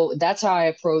 and so that's how I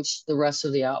approached the rest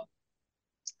of the album.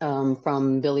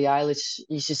 From Billie Eilish,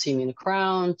 "You Should See Me in a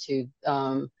Crown," to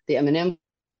the Eminem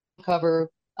cover,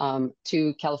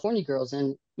 to California Girls,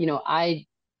 and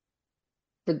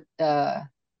for,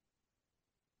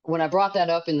 when I brought that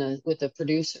up with the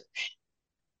producer,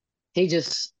 he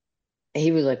just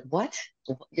he was like, "What?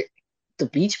 The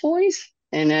Beach Boys?"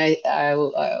 And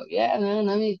yeah, man,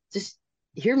 let me just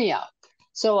hear me out.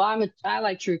 So I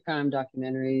like true crime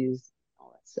documentaries,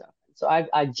 all that stuff. So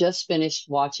I just finished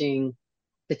watching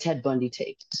the Ted Bundy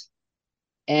tapes,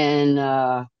 and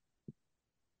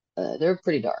they're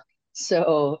pretty dark.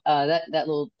 So that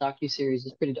little docu series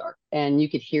is pretty dark, and you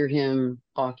could hear him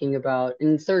talking about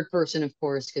in third person, of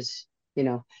course, because he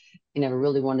never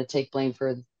really wanted to take blame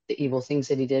for the evil things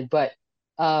that he did. But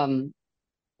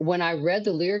when I read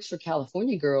the lyrics for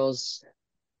California Girls,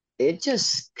 it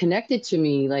just connected to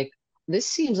me. Like, this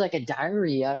seems like a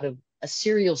diary out of a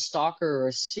serial stalker or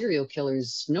a serial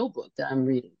killer's notebook that I'm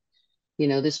reading.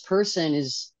 This person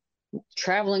is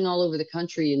traveling all over the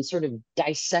country and sort of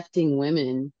dissecting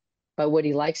women by what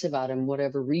he likes about them,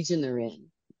 whatever region they're in.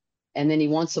 And then he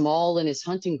wants them all in his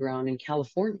hunting ground in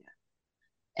California.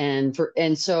 And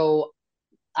so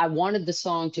I wanted the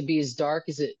song to be as dark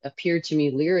as it appeared to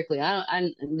me lyrically.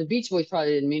 The Beach Boys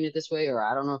probably didn't mean it this way, or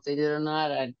I don't know if they did or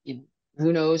not.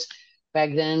 Who knows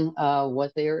back then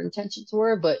what their intentions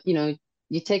were. But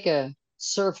you take a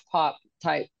surf pop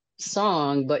type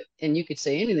song, and you could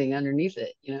say anything underneath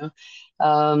it.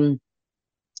 Um,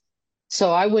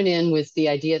 so I went in with the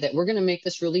idea that we're going to make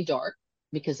this really dark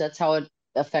because that's how it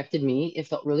affected me. It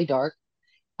felt really dark.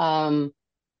 Um,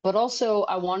 but also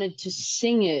I wanted to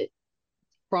sing it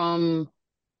from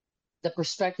the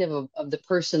perspective of the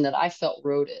person that I felt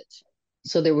wrote it.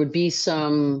 So there would be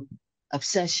some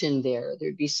obsession there,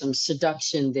 there'd be some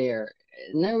seduction there,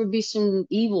 and there would be some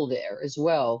evil there as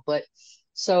well.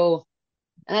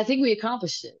 And I think we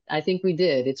accomplished it. I think we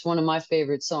did. It's one of my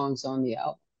favorite songs on the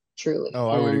album, truly. Oh,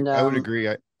 And I would agree.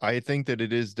 I think that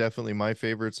it is definitely my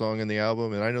favorite song in the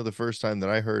album. And I know the first time that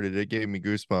I heard it, it gave me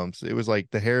goosebumps. It was like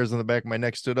the hairs on the back of my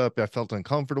neck stood up. I felt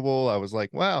uncomfortable. I was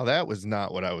like, wow, that was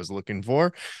not what I was looking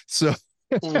for. So,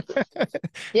 yeah,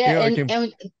 you yeah, know, I and can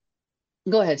and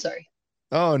go ahead. Sorry.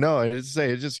 Oh no, I just say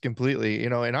it's just completely,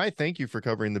 and I thank you for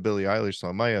covering the Billie Eilish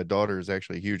song. My daughter is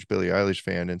actually a huge Billie Eilish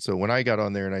fan, and so when I got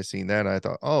on there and I seen that, I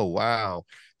thought, oh wow,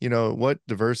 what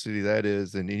diversity that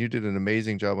is, and you did an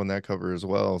amazing job on that cover as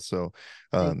well. So,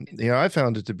 Thank you. I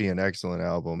found it to be an excellent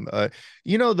album.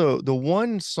 The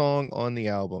one song on the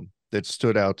album that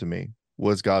stood out to me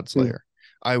was Mm. Godslayer.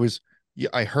 I was Yeah,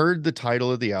 I heard the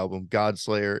title of the album,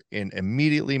 Godslayer, and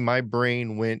immediately my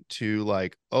brain went to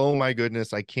like, oh my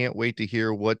goodness, I can't wait to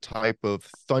hear what type of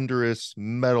thunderous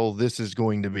metal this is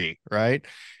going to be, right?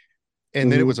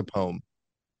 And then it Mhm. was a poem.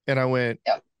 And I went,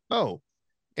 Yep. oh,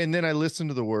 and then I listened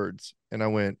to the words and I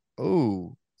went,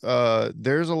 oh,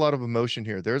 there's a lot of emotion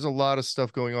here. There's a lot of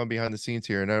stuff going on behind the scenes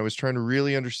here. And I was trying to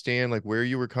really understand like where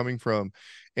you were coming from.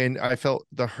 And I felt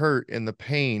the hurt and the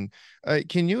pain.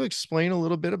 Can you explain a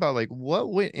little bit about like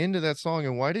what went into that song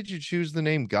and why did you choose the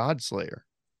name Godslayer?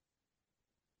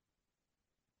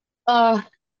 Uh,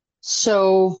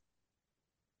 so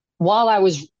while I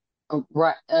was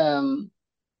right,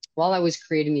 while I was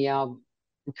creating the album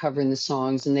and covering the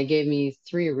songs, and they gave me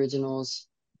three originals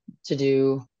to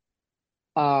do.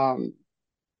 Um,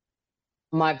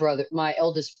 my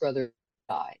eldest brother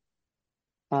died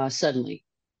suddenly,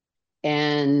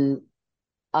 and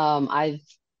um, I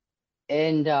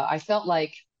I felt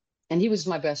like, and he was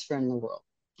my best friend in the world.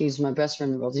 He's my best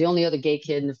friend in the world. The only other gay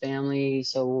kid in the family,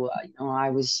 so I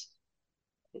was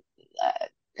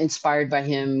inspired by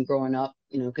him growing up,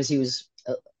 because he was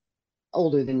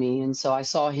older than me, and so I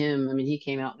saw him. I mean, he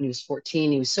came out when he was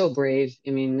 14. He was so brave.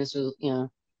 I mean, this was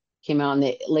came out in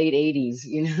the late 80s,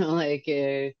 like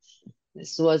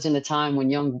this wasn't a time when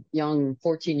young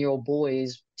 14-year-old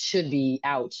boys should be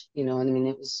out, and I mean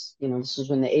it was, this was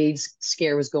when the AIDS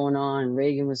scare was going on and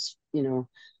Reagan was,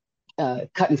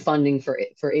 cutting funding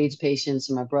for AIDS patients,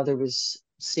 and my brother was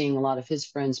seeing a lot of his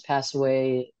friends pass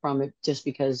away from it just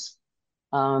because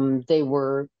they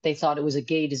thought it was a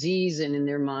gay disease, and in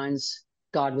their minds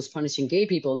God was punishing gay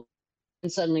people.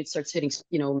 And suddenly it starts hitting,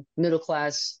 middle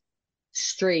class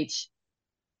straight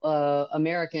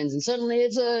Americans, and suddenly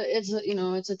it's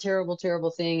a terrible,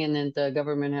 terrible thing, and then the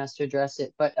government has to address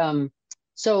it.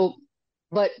 So,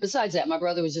 but besides that, my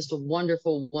brother was just a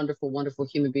wonderful, wonderful, wonderful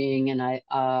human being, and I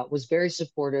was very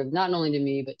supportive, not only to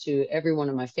me but to everyone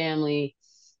in my family,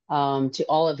 to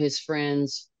all of his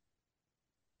friends,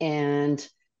 and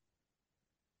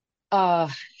uh,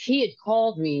 he had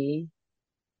called me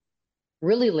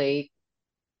really late.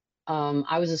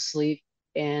 I was asleep,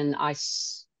 and I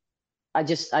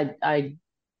just I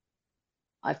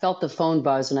felt the phone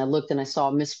buzz and I looked and I saw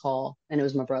a missed call and it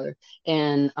was my brother.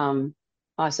 And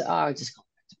I said, oh, I just call.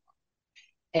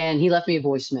 And he left me a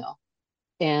voicemail.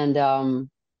 And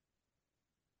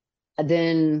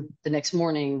then the next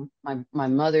morning, my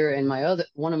mother and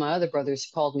one of my other brothers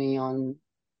called me on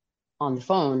the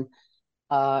phone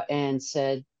and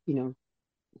said,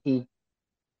 he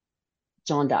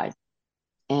John died.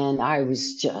 And I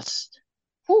was just,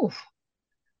 whew,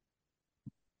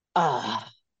 uh,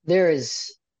 there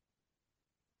is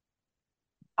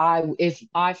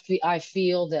I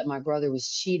feel that my brother was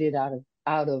cheated out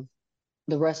of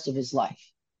the rest of his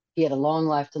life. He had a long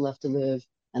life to left to live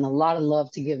and a lot of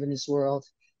love to give in this world.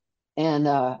 And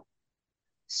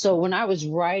so when I was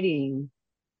writing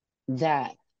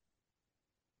that,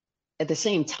 at the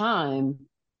same time,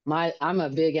 I'm a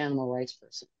big animal rights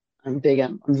person. I'm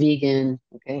vegan,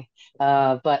 okay.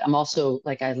 But I'm also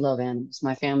like I love animals.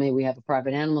 My family, we have a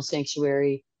private animal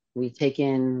sanctuary. We take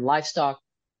in livestock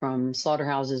from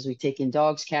slaughterhouses. We take in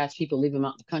dogs, cats. People leave them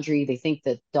out in the country. They think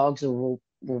that dogs will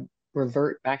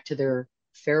revert back to their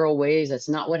feral ways. That's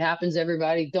not what happens,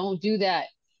 everybody. Don't do that.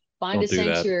 Find a Don't do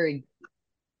that. sanctuary.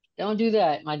 Don't do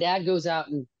that. My dad goes out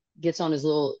and gets on his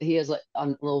little, he has like a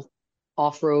little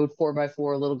off-road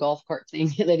 4x4, little golf cart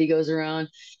thing that he goes around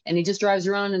and he just drives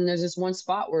around and there's this one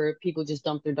spot where people just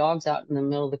dump their dogs out in the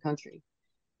middle of the country.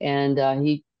 And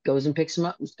he goes and picks them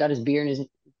up. He's got his beer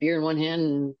in one hand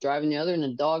and driving the other and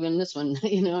a dog in this one,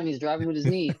 and he's driving with his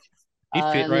knee. He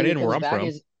fit And right then he in where comes I'm back and from.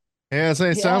 he's, Yeah, so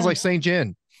it sounds yeah, like St.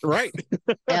 John. Right.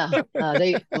 yeah.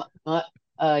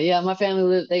 Yeah, my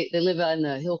family they live out in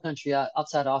the hill country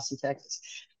outside Austin, Texas.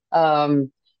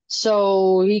 Um,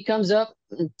 so he comes up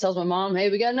and tells my mom, "Hey,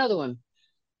 we got another one."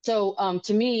 So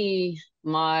to me,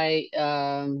 my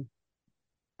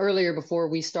earlier before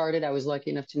we started, I was lucky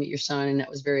enough to meet your son, and that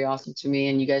was very awesome to me.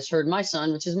 And you guys heard my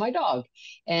son, which is my dog.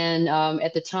 And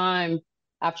at the time,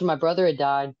 after my brother had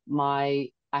died, my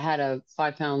I had a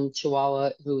 5 pound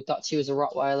Chihuahua who thought she was a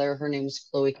Rottweiler. Her name was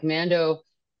Chloe Commando,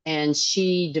 and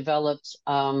she developed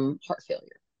heart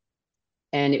failure,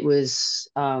 and it was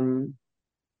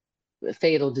a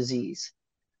fatal disease.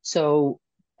 So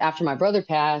after my brother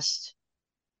passed,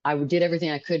 I did everything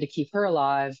I could to keep her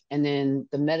alive, and then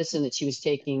the medicine that she was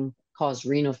taking caused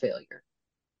renal failure,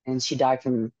 and she died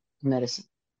from medicine.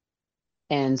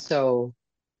 And so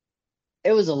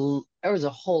there was a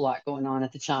whole lot going on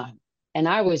at the time, and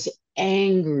I was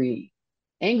angry.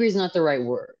 Angry is not the right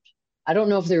word. I don't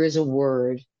know if there is a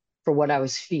word for what I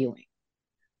was feeling,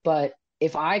 but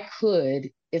if I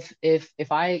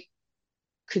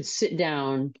could sit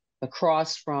down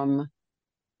across from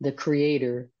the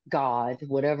creator, God,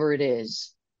 whatever it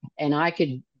is, and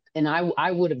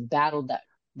I would have battled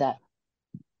that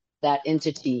that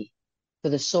entity for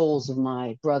the souls of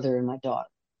my brother and my daughter.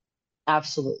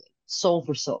 Absolutely. Soul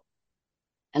for soul.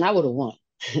 And I would have won.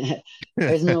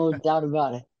 There's no doubt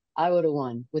about it. I would have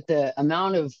won with the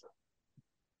amount of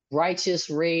righteous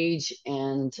rage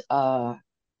and uh,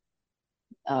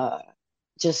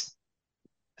 just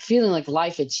feeling like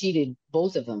life had cheated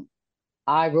both of them.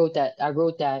 I wrote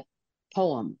that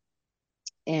poem,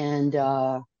 and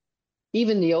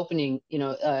even the opening,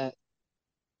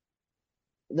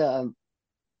 the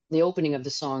the opening of the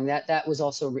song that was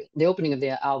also the opening of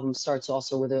the album starts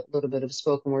also with a little bit of a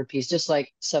spoken word piece, just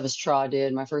like Sevis Tra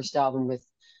did my first album with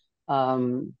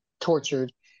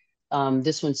Tortured.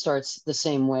 This one starts the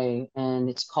same way, and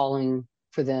it's calling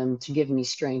for them to give me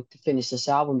strength to finish this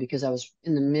album because I was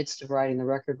in the midst of writing the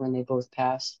record when they both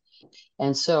passed.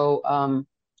 And so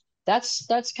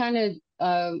that's kind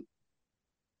of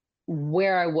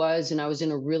where I was, and I was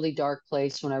in a really dark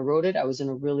place when I wrote it. I was in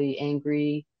a really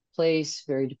angry place,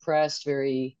 very depressed,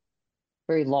 very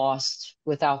lost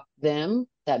without them.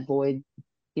 That void,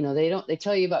 they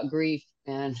tell you about grief,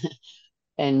 and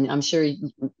and I'm sure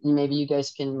maybe you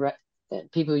guys can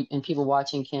people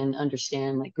watching can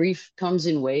understand, like, grief comes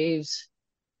in waves.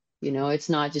 It's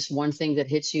not just one thing that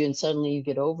hits you and suddenly you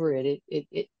get over it.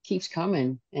 It keeps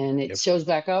coming, and it Yep. shows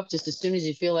back up just as soon as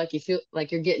you feel like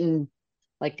you're getting,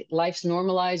 like, life's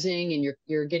normalizing and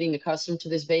you're getting accustomed to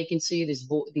this vacancy,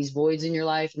 these voids in your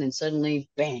life, and then suddenly,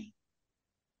 bang,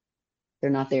 they're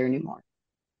not there anymore.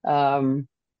 Um,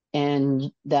 and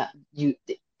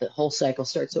the whole cycle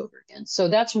starts over again. So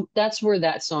that's where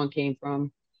that song came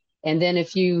from. And then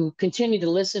if you continue to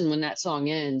listen when that song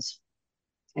ends,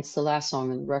 it's the last song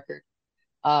on the record.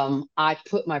 I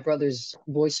put my brother's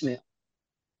voicemail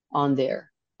on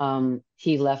there.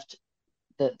 He left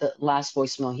the last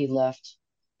voicemail he left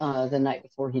the night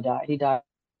before he died. He died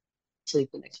sleep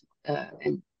the next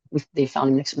and they found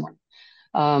him next morning.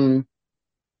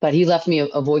 But he left me a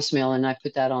voicemail, and I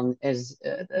put that on as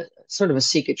sort of a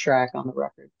secret track on the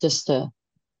record, just to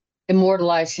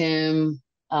immortalize him.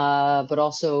 But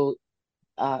also,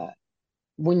 uh,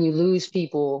 when you lose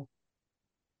people,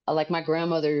 like my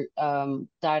grandmother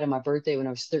died on my birthday when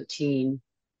I was 13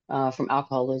 from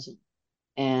alcoholism.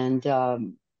 And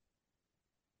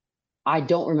I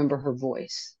don't remember her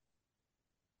voice.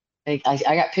 I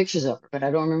got pictures of her, but I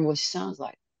don't remember what she sounds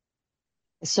like.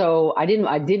 So I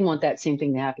didn't want that same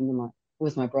thing to happen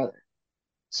with my brother.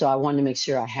 So I wanted to make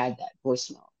sure I had that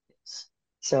voicemail.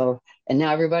 So, and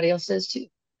now everybody else does too.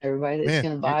 Everybody that's Man,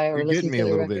 going to you're, buy or you're getting listen me to a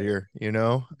the little bit record. here,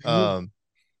 Mhm.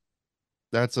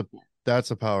 that's a Yeah. that's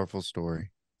a powerful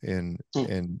story, and Yeah.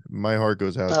 and my heart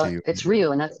goes out to you. It's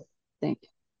real, and that's, thank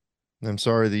you. I'm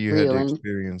sorry that you had real. to And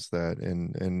experience that,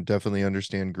 and definitely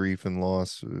understand grief and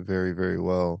loss very, very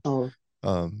well. oh,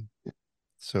 Um,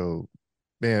 so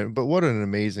man, but what an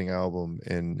amazing album,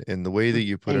 and the way that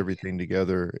you put thank you. everything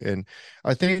together. And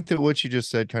I think that what you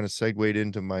just said kind of segued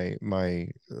into my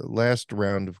last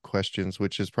round of questions,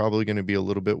 which is probably going to be a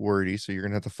little bit wordy, so you're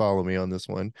going to have to follow me on this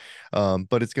one.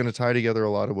 But it's going to tie together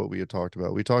a lot of what we had talked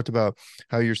about. We talked about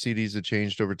how your CDs had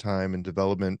changed over time and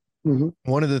development. Mhm.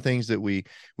 One of the things that we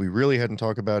really hadn't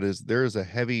talked about is there is a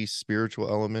heavy spiritual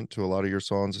element to a lot of your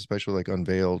songs, especially like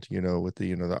Unveiled, with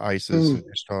the the Isis and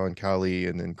Mhm. Ishtar and Kali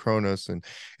and then Kronos, and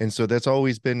so that's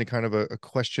always been a kind of a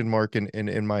question mark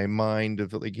in my mind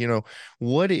of like,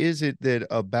 what is it that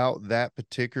about that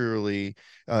particularly,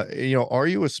 are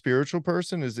you a spiritual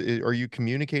person? Are you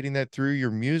communicating that through your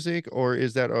music, or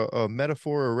is that a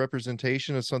metaphor or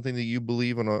representation of something that you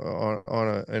believe in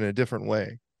a different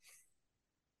way?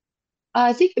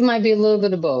 I think it might be a little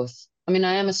bit of both. I mean,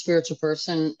 I am a spiritual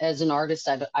person. As an artist,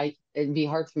 it'd be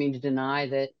hard for me to deny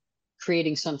that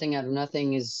creating something out of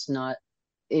nothing is not,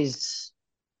 is,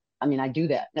 I mean, I do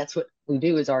that. That's what we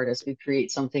do as artists. We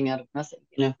create something out of nothing,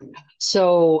 you know?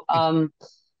 So,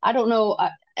 I don't know.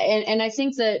 And I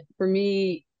think that for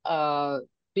me,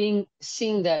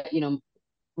 seeing that,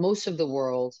 most of the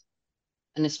world,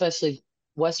 and especially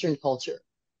Western culture,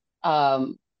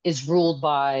 is ruled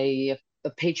by a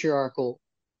patriarchal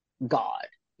God,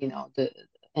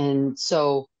 and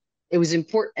so it was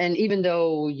important. And even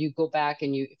though you go back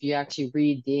and if you actually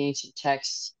read the ancient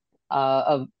texts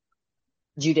of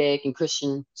Judaic and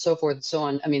Christian, so forth and so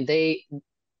on, I mean,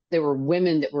 there were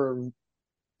women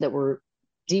that were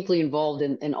deeply involved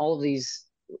in all of these,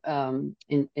 in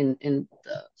the,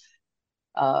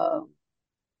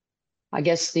 I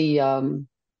guess the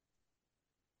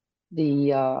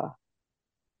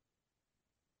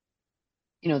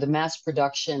the mass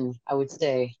production, I would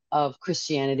say, of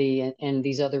Christianity and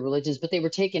these other religions, but they were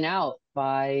taken out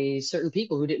by certain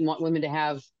people who didn't want women to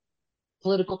have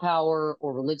political power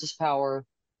or religious power.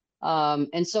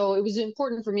 And so it was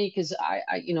important for me because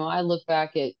I look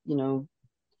back at,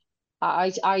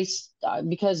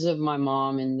 because of my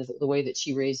mom and the way that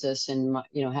she raised us, and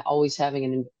always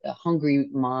having a hungry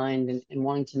mind and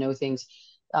wanting to know things,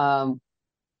 um,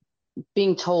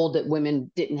 being told that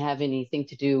women didn't have anything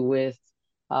to do with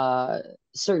uh,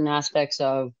 certain aspects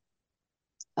of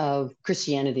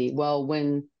Christianity. Well,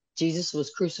 when Jesus was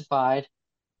crucified,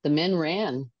 the men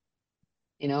ran.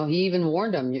 He even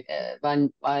warned them,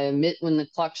 when the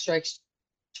clock strikes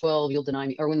 12, you'll deny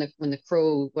me, or when the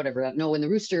crow, whatever. No, when the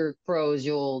rooster crows,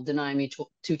 you'll deny me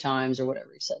two times, or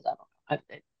whatever he says. I don't know. I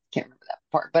can't remember that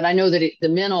part, but I know that the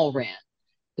men all ran.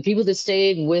 The people that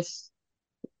stayed with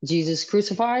Jesus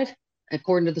crucified,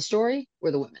 according to the story,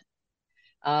 were the women.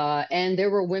 And there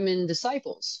were women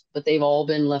disciples, but they've all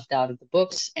been left out of the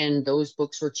books. And those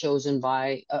books were chosen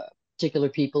by particular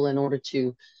people in order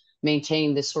to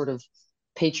maintain this sort of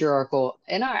patriarchal.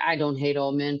 And I don't hate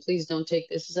all men. Please don't take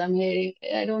this as I'm hating.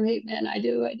 I don't hate men. I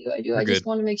do. I do. I do. We're I just good.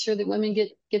 want to make sure that women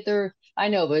get their. I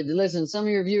know, but listen, some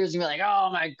of your viewers are gonna be like,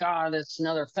 "Oh my God, it's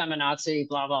another feminazi."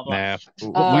 Blah blah blah. Nah,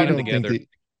 we'll We find them Um, don't think together. that,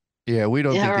 yeah, we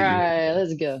don't yeah, all think that you. right,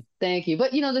 let's go. Thank you.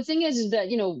 But the thing is that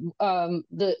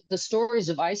the stories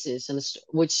of Isis,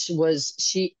 which was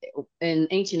she in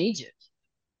ancient Egypt,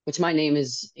 which my name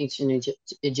is ancient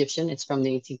Egyptian. It's from the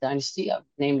 18th dynasty,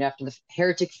 named after the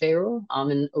heretic pharaoh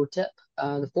Amenhotep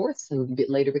the fourth, who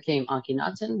later became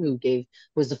Akhenaten,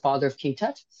 was the father of King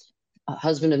Tut,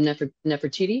 husband of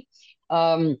Nefertiti.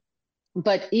 Um,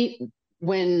 but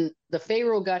when the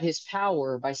pharaoh got his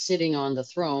power by sitting on the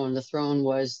throne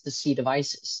was the seat of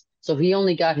Isis. So he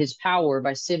only got his power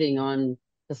by sitting on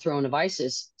the throne of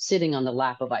Isis, sitting on the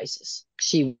lap of Isis.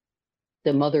 She,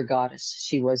 the mother goddess,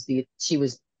 she was the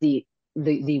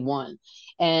one.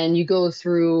 And you go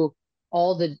through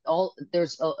all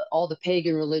the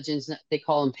pagan religions. They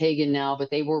call them pagan now, but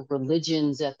they were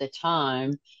religions at the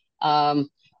time. Um,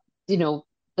 you know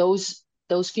those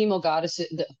the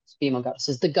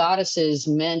goddesses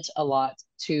meant a lot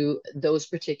to those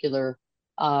particular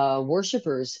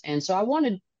worshipers. And so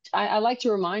I like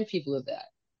to remind people of that,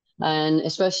 and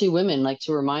especially women, like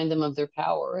to remind them of their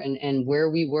power and where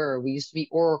we used to be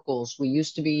oracles. We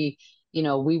used to be,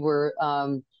 we were,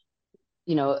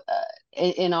 you know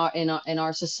in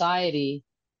our society,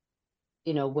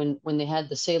 when they had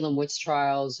the Salem witch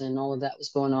trials and all of that was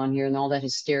going on here, and all that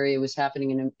hysteria was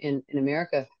happening in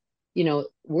America,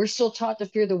 we're still taught to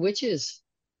fear the witches,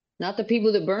 not the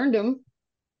people that burned them,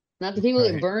 not the people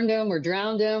that Right. burned them or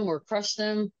drowned them or crushed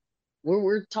them.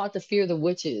 We're taught to fear the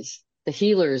witches, the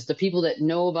healers, the people that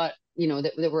know about,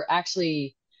 that were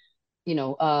actually, you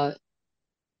know, uh,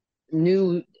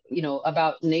 knew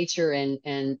about nature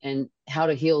and how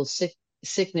to heal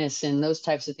sickness and those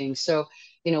types of things. So,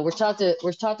 we're taught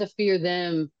to fear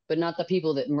them, but not the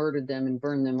people that murdered them and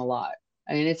burned them alive.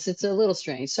 I mean, it's a little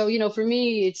strange. So, for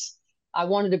me, I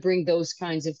wanted to bring those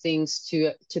kinds of things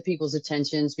to people's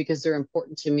attentions because they're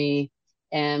important to me.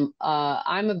 And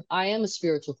I am a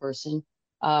spiritual person.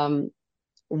 Um,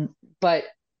 but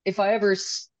if I ever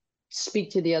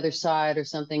speak to the other side or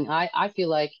something, I feel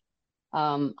like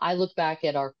I look back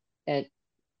at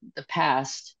the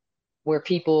past where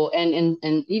people and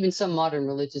even some modern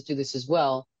religions do this as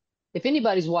well. If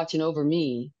anybody's watching over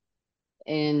me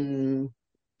in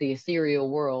the ethereal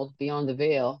world beyond the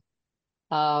veil,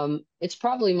 it's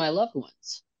probably my loved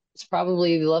ones. It's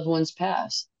probably the loved ones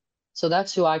past. So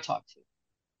that's who I talk to.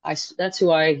 That's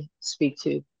who I speak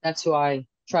to. That's who I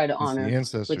try to It's the honor with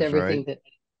ancestors, right? everything that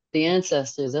the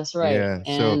ancestors. That's right. Yeah.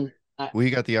 So And we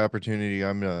got the opportunity.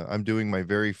 I'm doing my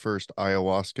very first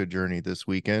ayahuasca journey this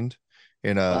weekend,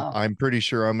 and wow. I'm pretty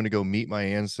sure I'm going to go meet my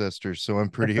ancestors. So I'm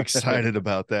pretty excited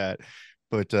about that.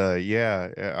 But yeah,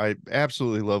 I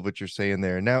absolutely love what you're saying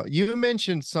there. Now you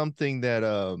mentioned something that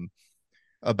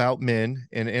about men,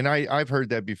 and I've heard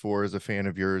that before as a fan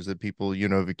of yours, that people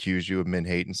have accused you of men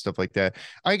hate and stuff like that.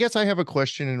 I guess I have a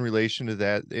question in relation to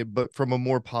that, but from a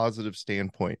more positive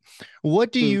standpoint.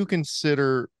 What do Hmm. you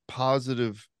consider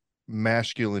positive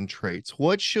masculine traits?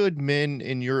 What should men,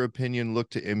 in your opinion, look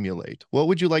to emulate? What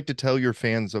would you like to tell your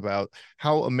fans about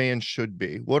how a man should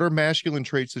be? What are masculine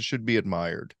traits that should be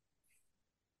admired?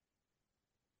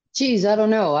 Geez, I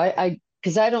don't know.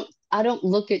 Because I don't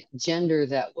look at gender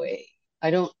that way.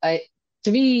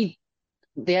 To me,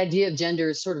 the idea of gender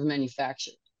is sort of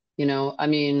manufactured. I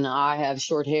mean, I have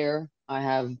short hair.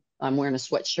 I'm wearing a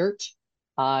sweatshirt.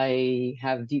 I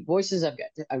have deep voices. I've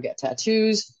got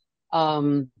tattoos.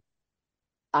 Um,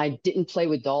 I didn't play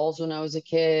with dolls when I was a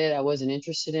kid. I wasn't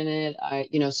interested in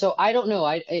it. So I don't know.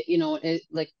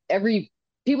 Like every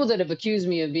people that have accused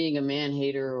me of being a man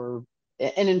hater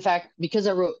and in fact, because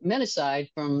I wrote Menacide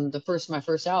from my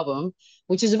first album,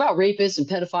 which is about rapists and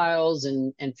pedophiles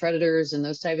and predators and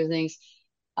those type of things.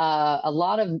 A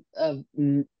lot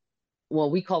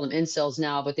well, we call them incels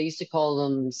now, but they used to call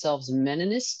themselves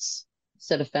meninists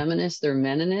instead of feminists. They're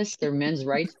meninists. They're men's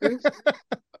rights groups.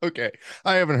 Okay,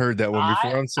 I haven't heard that one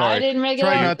before. I'm I sorry. didn't make it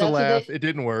Try up. not to That's what laugh. It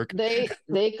didn't work.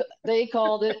 they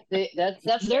called it.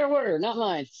 That's their word, not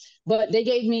mine. But they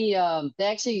gave me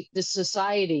the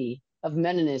Society of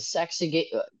Meninists actually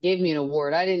gave me an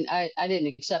award. I didn't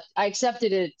accept. I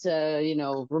accepted it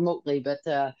remotely, but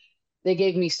they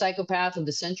gave me Psychopath of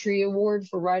the Century award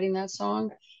for writing that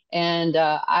song. And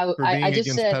For I being just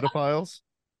against said pedophiles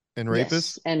and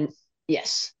rapists. yes and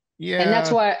yes, and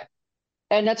Yeah.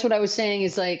 that's what I was saying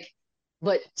is like,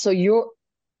 but so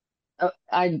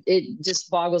it just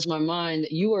boggles my mind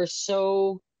that you're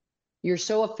so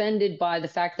offended by the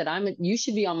fact that you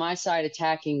should be on my side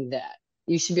attacking that.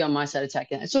 You should be on my side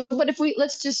attacking that. So, but if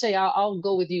let's just say I'll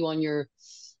go with you on your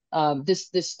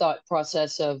this thought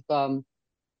process of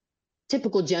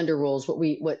typical gender roles, what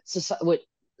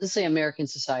let's say American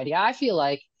society. I feel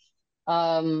like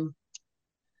um,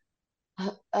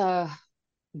 uh,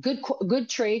 good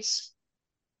traits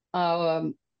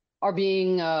um, are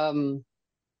being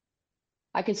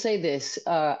I can say this: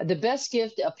 the best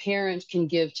gift a parents can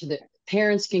give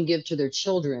to their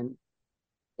children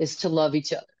is to love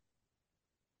each other,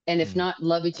 and if Hmm. not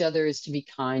love each other, is to be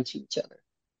kind to each other,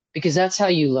 because that's how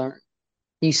you learn.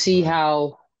 You see Right.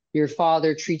 how your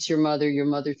father treats your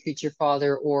mother treats your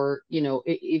father, or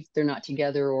if they're not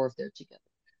together or if they're together.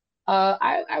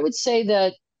 I would say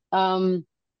that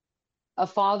a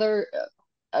father,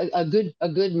 a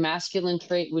good masculine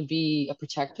trait would be a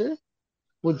protector,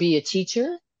 would be a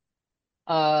teacher.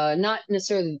 Not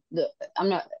necessarily I'm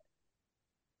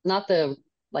not the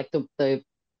like the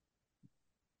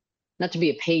not to be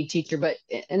a paid teacher, but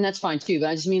and that's fine too. But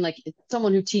I just mean like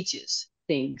someone who teaches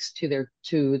things to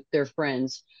their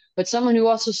friends, but someone who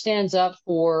also stands up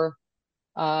for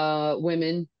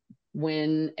women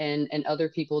and other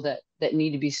people that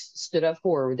need to be stood up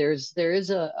for. There is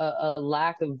a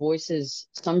lack of voices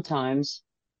sometimes.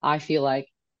 I feel like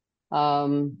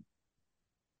um,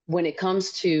 when it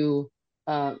comes to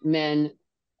men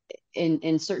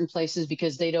in certain places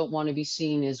because they don't want to be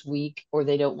seen as weak or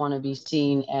they don't want to be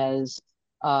seen as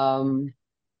um,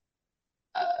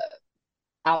 uh,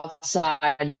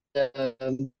 outside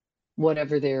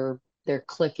whatever their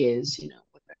clique is,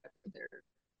 whatever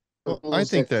the Well, I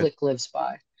rules their think that clique lives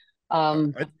by.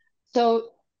 Um, I, so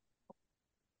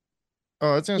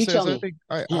oh, I was gonna you say, tell so I me. think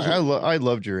I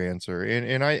loved your answer,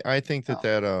 and I think that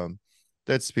Oh, that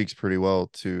that speaks pretty well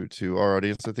to our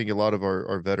audience. I think a lot of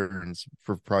our veterans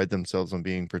pride themselves on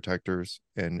being protectors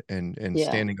and Yeah.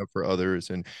 standing up for others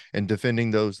and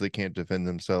defending those that can't defend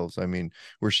themselves. I mean,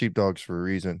 we're sheepdogs for a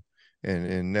reason,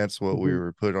 and that's what we Mhm.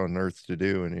 were put on earth to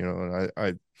do. And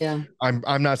Yeah.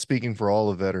 I'm not speaking for all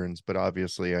the veterans, but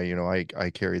obviously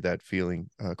I carry that feeling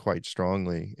quite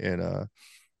strongly. And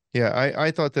yeah,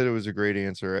 I thought that it was a great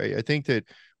answer. I think that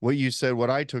what you said, what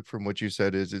I took from what you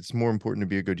said is it's more important to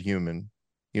be a good human,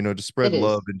 to spread It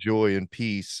love is. and joy and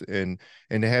peace and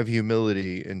to have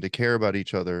humility and to care about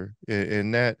each other.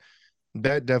 And that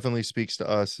definitely speaks to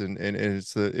us and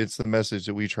it's the message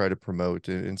that we try to promote.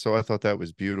 And so I thought that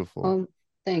was beautiful.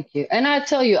 Thank you. And I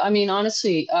tell you, I mean,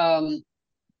 honestly,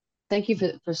 thank you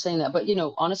for saying that. But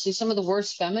honestly, some of the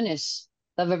worst feminists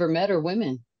I've ever met are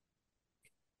women.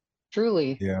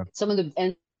 Truly, Yeah. some of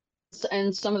the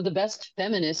and some of the best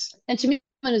feminists. And to me,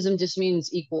 feminism just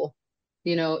means equal.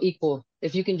 Equal.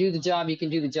 If you can do the job, you can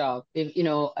do the job. If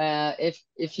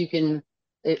you can,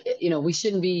 we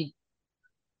shouldn't be.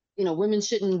 Women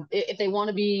shouldn't if they want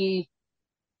to be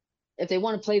if they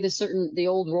want to play the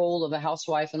old role of a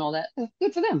housewife and all that,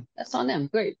 good for them. That's on them.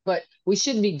 Great. But we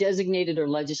shouldn't be designated or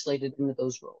legislated into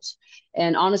those roles.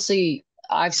 And honestly,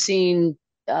 I've seen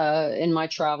in my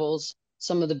travels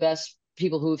some of the best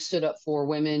people who have stood up for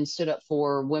women, stood up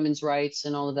for women's rights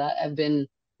and all of that have been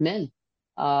men.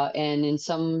 And in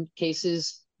some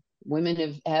cases,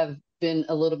 women have been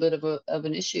a little bit of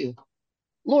an issue.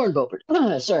 Lauren Beaufort.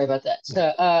 Sorry about that.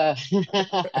 So,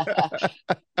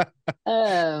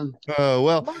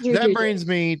 Well, Marjorie that Taylor brings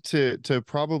Greene. me to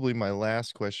probably my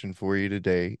last question for you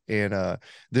today. And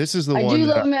this is the I one do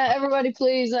that love Matt. Everybody,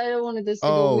 please. I don't want this to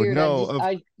go oh weird. no,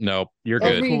 of No, you're Of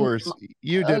good. Every, course,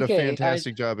 you did a okay.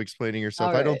 fantastic job explaining All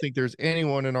yourself. I don't right. think there's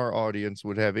anyone in our audience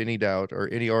would have any doubt or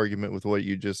any argument with what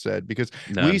you just said because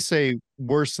we None. say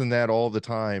worse than that all the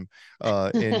time.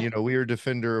 And we are a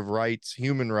defender of rights,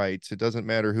 human rights. It doesn't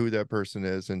matter who that person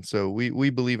is, and so we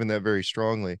believe in that very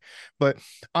strongly. But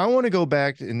I want to go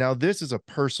back, and now this is a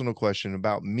personal question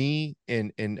about me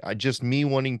and just me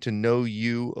wanting to know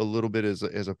you a little bit as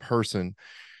a person.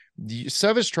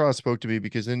 Savage Straw spoke to me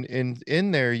because in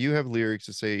there you have lyrics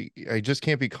to say I just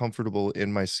can't be comfortable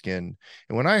in my skin.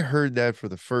 And when I heard that for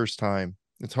the first time,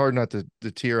 it's hard not to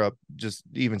tear up just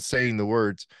even saying the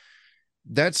words.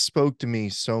 That spoke to me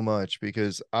so much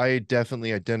because I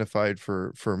definitely identified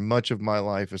for much of my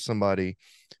life as somebody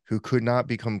who could not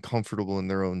become comfortable in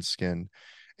their own skin.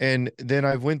 And then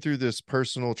I've went through this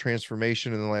personal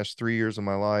transformation in the last 3 years of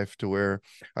my life to where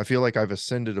I feel like I've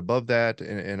ascended above that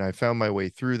and I found my way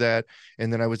through that.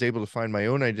 And then I was able to find my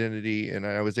own identity and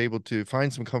I was able to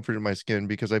find some comfort in my skin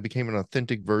because I became an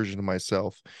authentic version of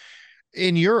myself.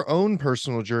 In your own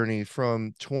personal journey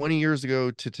from 20 years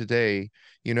ago to today,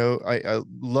 I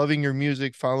loving your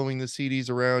music, following the CDs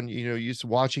around, just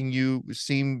watching you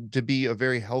seem to be a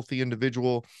very healthy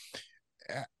individual.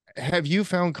 Have you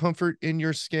found comfort in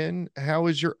your skin? How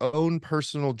has your own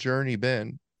personal journey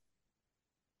been?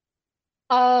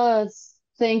 Uh,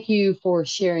 Thank you for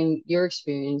sharing your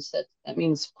experience. That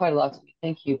means quite a lot to me.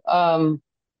 Thank you.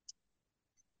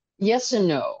 Yes and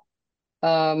no.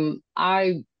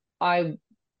 I, I,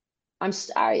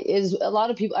 is a lot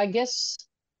of people, I guess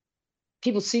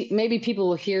people see, maybe people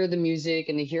will hear the music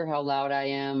and they hear how loud I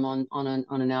am on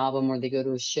an album, or they go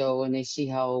to a show and they see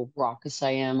how raucous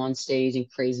I am on stage and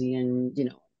crazy and,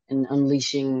 and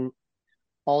unleashing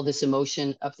all this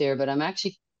emotion up there. But I'm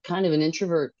actually kind of an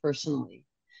introvert personally.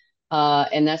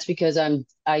 And that's because I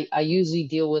usually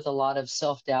deal with a lot of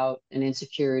self-doubt and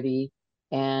insecurity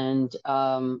and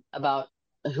about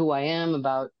who I am,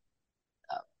 about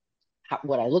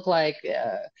what I look like,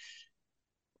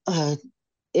 uh,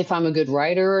 if I'm a good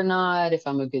writer or not, if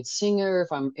I'm a good singer,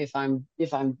 if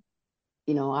I'm,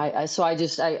 so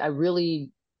I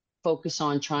really focus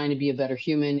on trying to be a better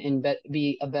human and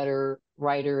be a better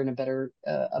writer and a better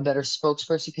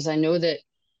spokesperson, because I know that,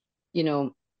 you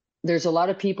know, there's a lot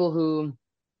of people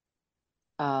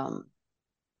um,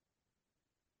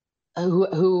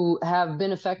 who have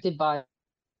been affected by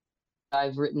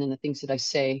I've written and the things that I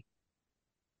say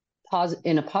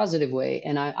in a positive way,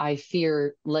 and I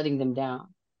fear letting them down.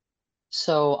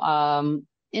 So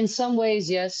in some ways,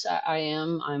 yes, I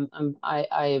am.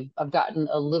 I've gotten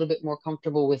a little bit more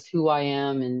comfortable with who I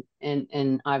am,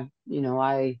 and I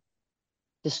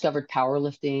discovered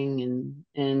powerlifting,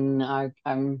 and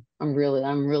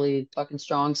I'm really fucking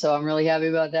strong. So I'm really happy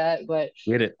about that. But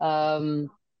Get it. um,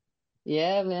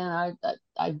 yeah, man,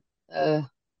 I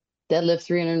deadlift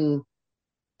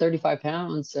 335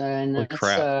 pounds, and Holy that's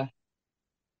crap.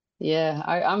 Yeah,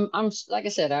 I'm like I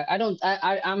said, I don't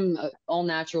I'm a all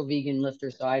natural vegan lifter,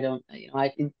 so I don't,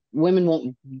 I women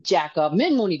won't jack up,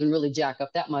 men won't even really jack up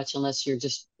that much unless you're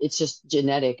just, it's just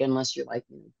genetic, unless you're like,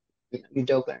 you're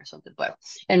doping or something. But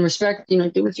and respect,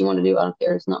 do what you want to do. I don't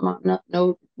care. It's not my,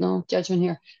 no judgment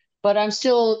here. But I'm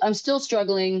still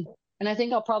struggling, and I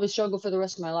think I'll probably struggle for the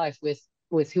rest of my life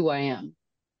with who I am,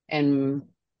 and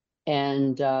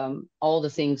all the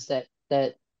things that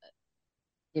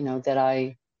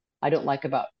I don't like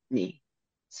about me.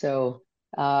 So,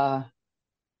 uh,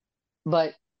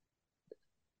 but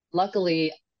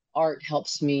luckily, art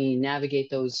helps me navigate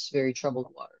those very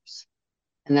troubled waters,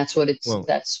 and Well,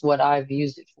 that's what I've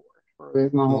used it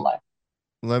for my whole well, life.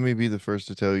 let me be the first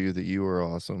to tell you that you are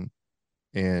awesome,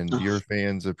 and Oh, your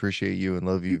fans appreciate you and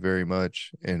love you very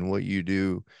much, and what you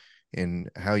do and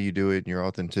how you do it, and your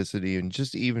authenticity, and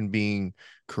just even being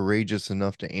courageous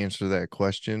enough to answer that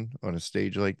question on a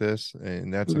stage like this.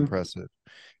 And that's mm, impressive.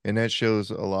 And that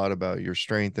shows a lot about your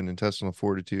strength and intestinal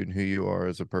fortitude and who you are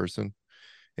as a person.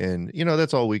 And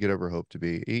that's all we could ever hope to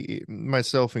be,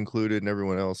 myself included, and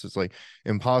everyone else. It's like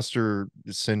imposter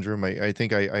syndrome. I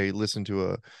think I listened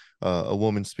to a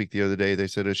woman speak the other day. They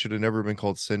said it should have never been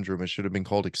called syndrome, it should have been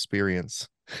called experience,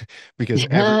 because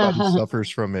everybody yeah, suffers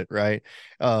from it, right?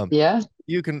 um yeah.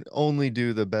 you can only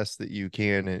do the best that you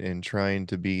can in trying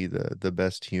to be the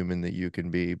best human that you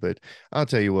can be. But I'll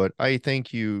tell you what, I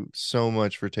thank you so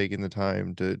much for taking the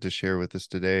time to share with us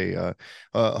today.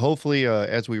 Hopefully,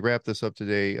 as we wrap this up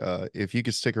today, if you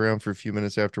could stick around for a few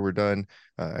minutes after we're done,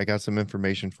 I got some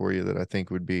information for you that I think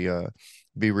would be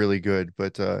really good.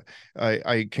 But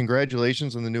I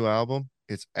congratulations on the new album.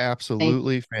 It's Thank you.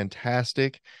 absolutely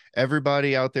fantastic.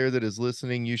 Everybody out there that is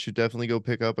listening, you should definitely go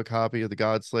pick up a copy of The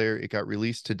Godslayer. It got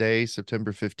released today,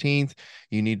 September 15th.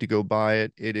 You need to go buy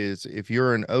it. It is, if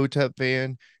you're an Otep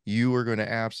fan, you are going to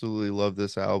absolutely love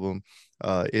this album.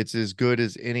 It's as good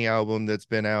as any album that's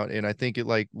been out. And I think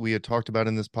like we had talked about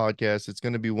in this podcast, it's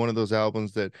going to be one of those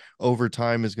albums that over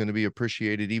time is going to be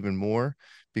appreciated even more,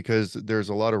 because there's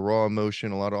a lot of raw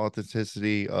emotion, a lot of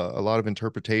authenticity, a lot of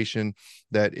interpretation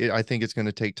that I think it's going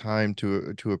to take time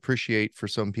to appreciate for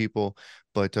some people.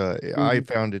 But I Mhm.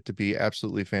 found it to be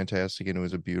absolutely fantastic, and it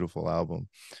was a beautiful album.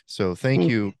 So thank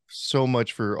Thank you. you so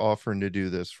much for offering to do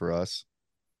this for us.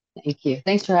 Thank you.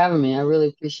 Thanks for having me. I really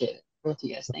appreciate it. Both of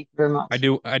you guys. Thank you very much.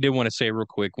 I did want to say real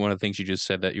quick, one of the things you just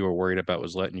said that you were worried about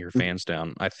was letting your Mhm. fans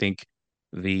down. I think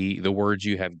the words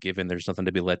you have given, there's nothing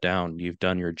to be let down. You've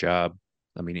done your job.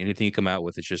 I mean, anything you come out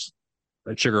with, it's just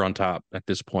sugar on top at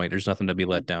this point. There's nothing to be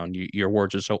let down. Your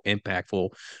words are so impactful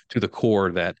to the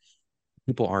core that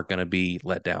people aren't going to be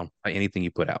let down by anything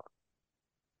you put out.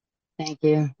 Thank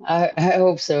you. I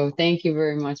hope so. Thank you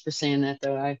very much for saying that,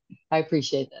 though. I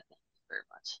appreciate that. Thank you very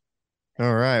much.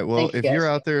 All right. Well, Thank you, if you're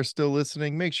guys. out there still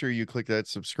listening, make sure you click that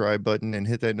subscribe button and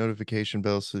hit that notification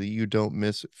bell so that you don't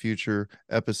miss future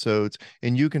episodes.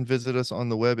 And you can visit us on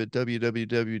the web at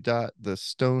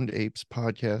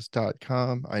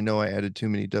www.thestonedapespodcast.com. I know I added too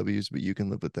many W's, but you can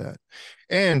live with that.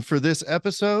 And for this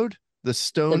episode, the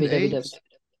Stoned www. Apes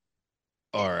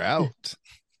are out.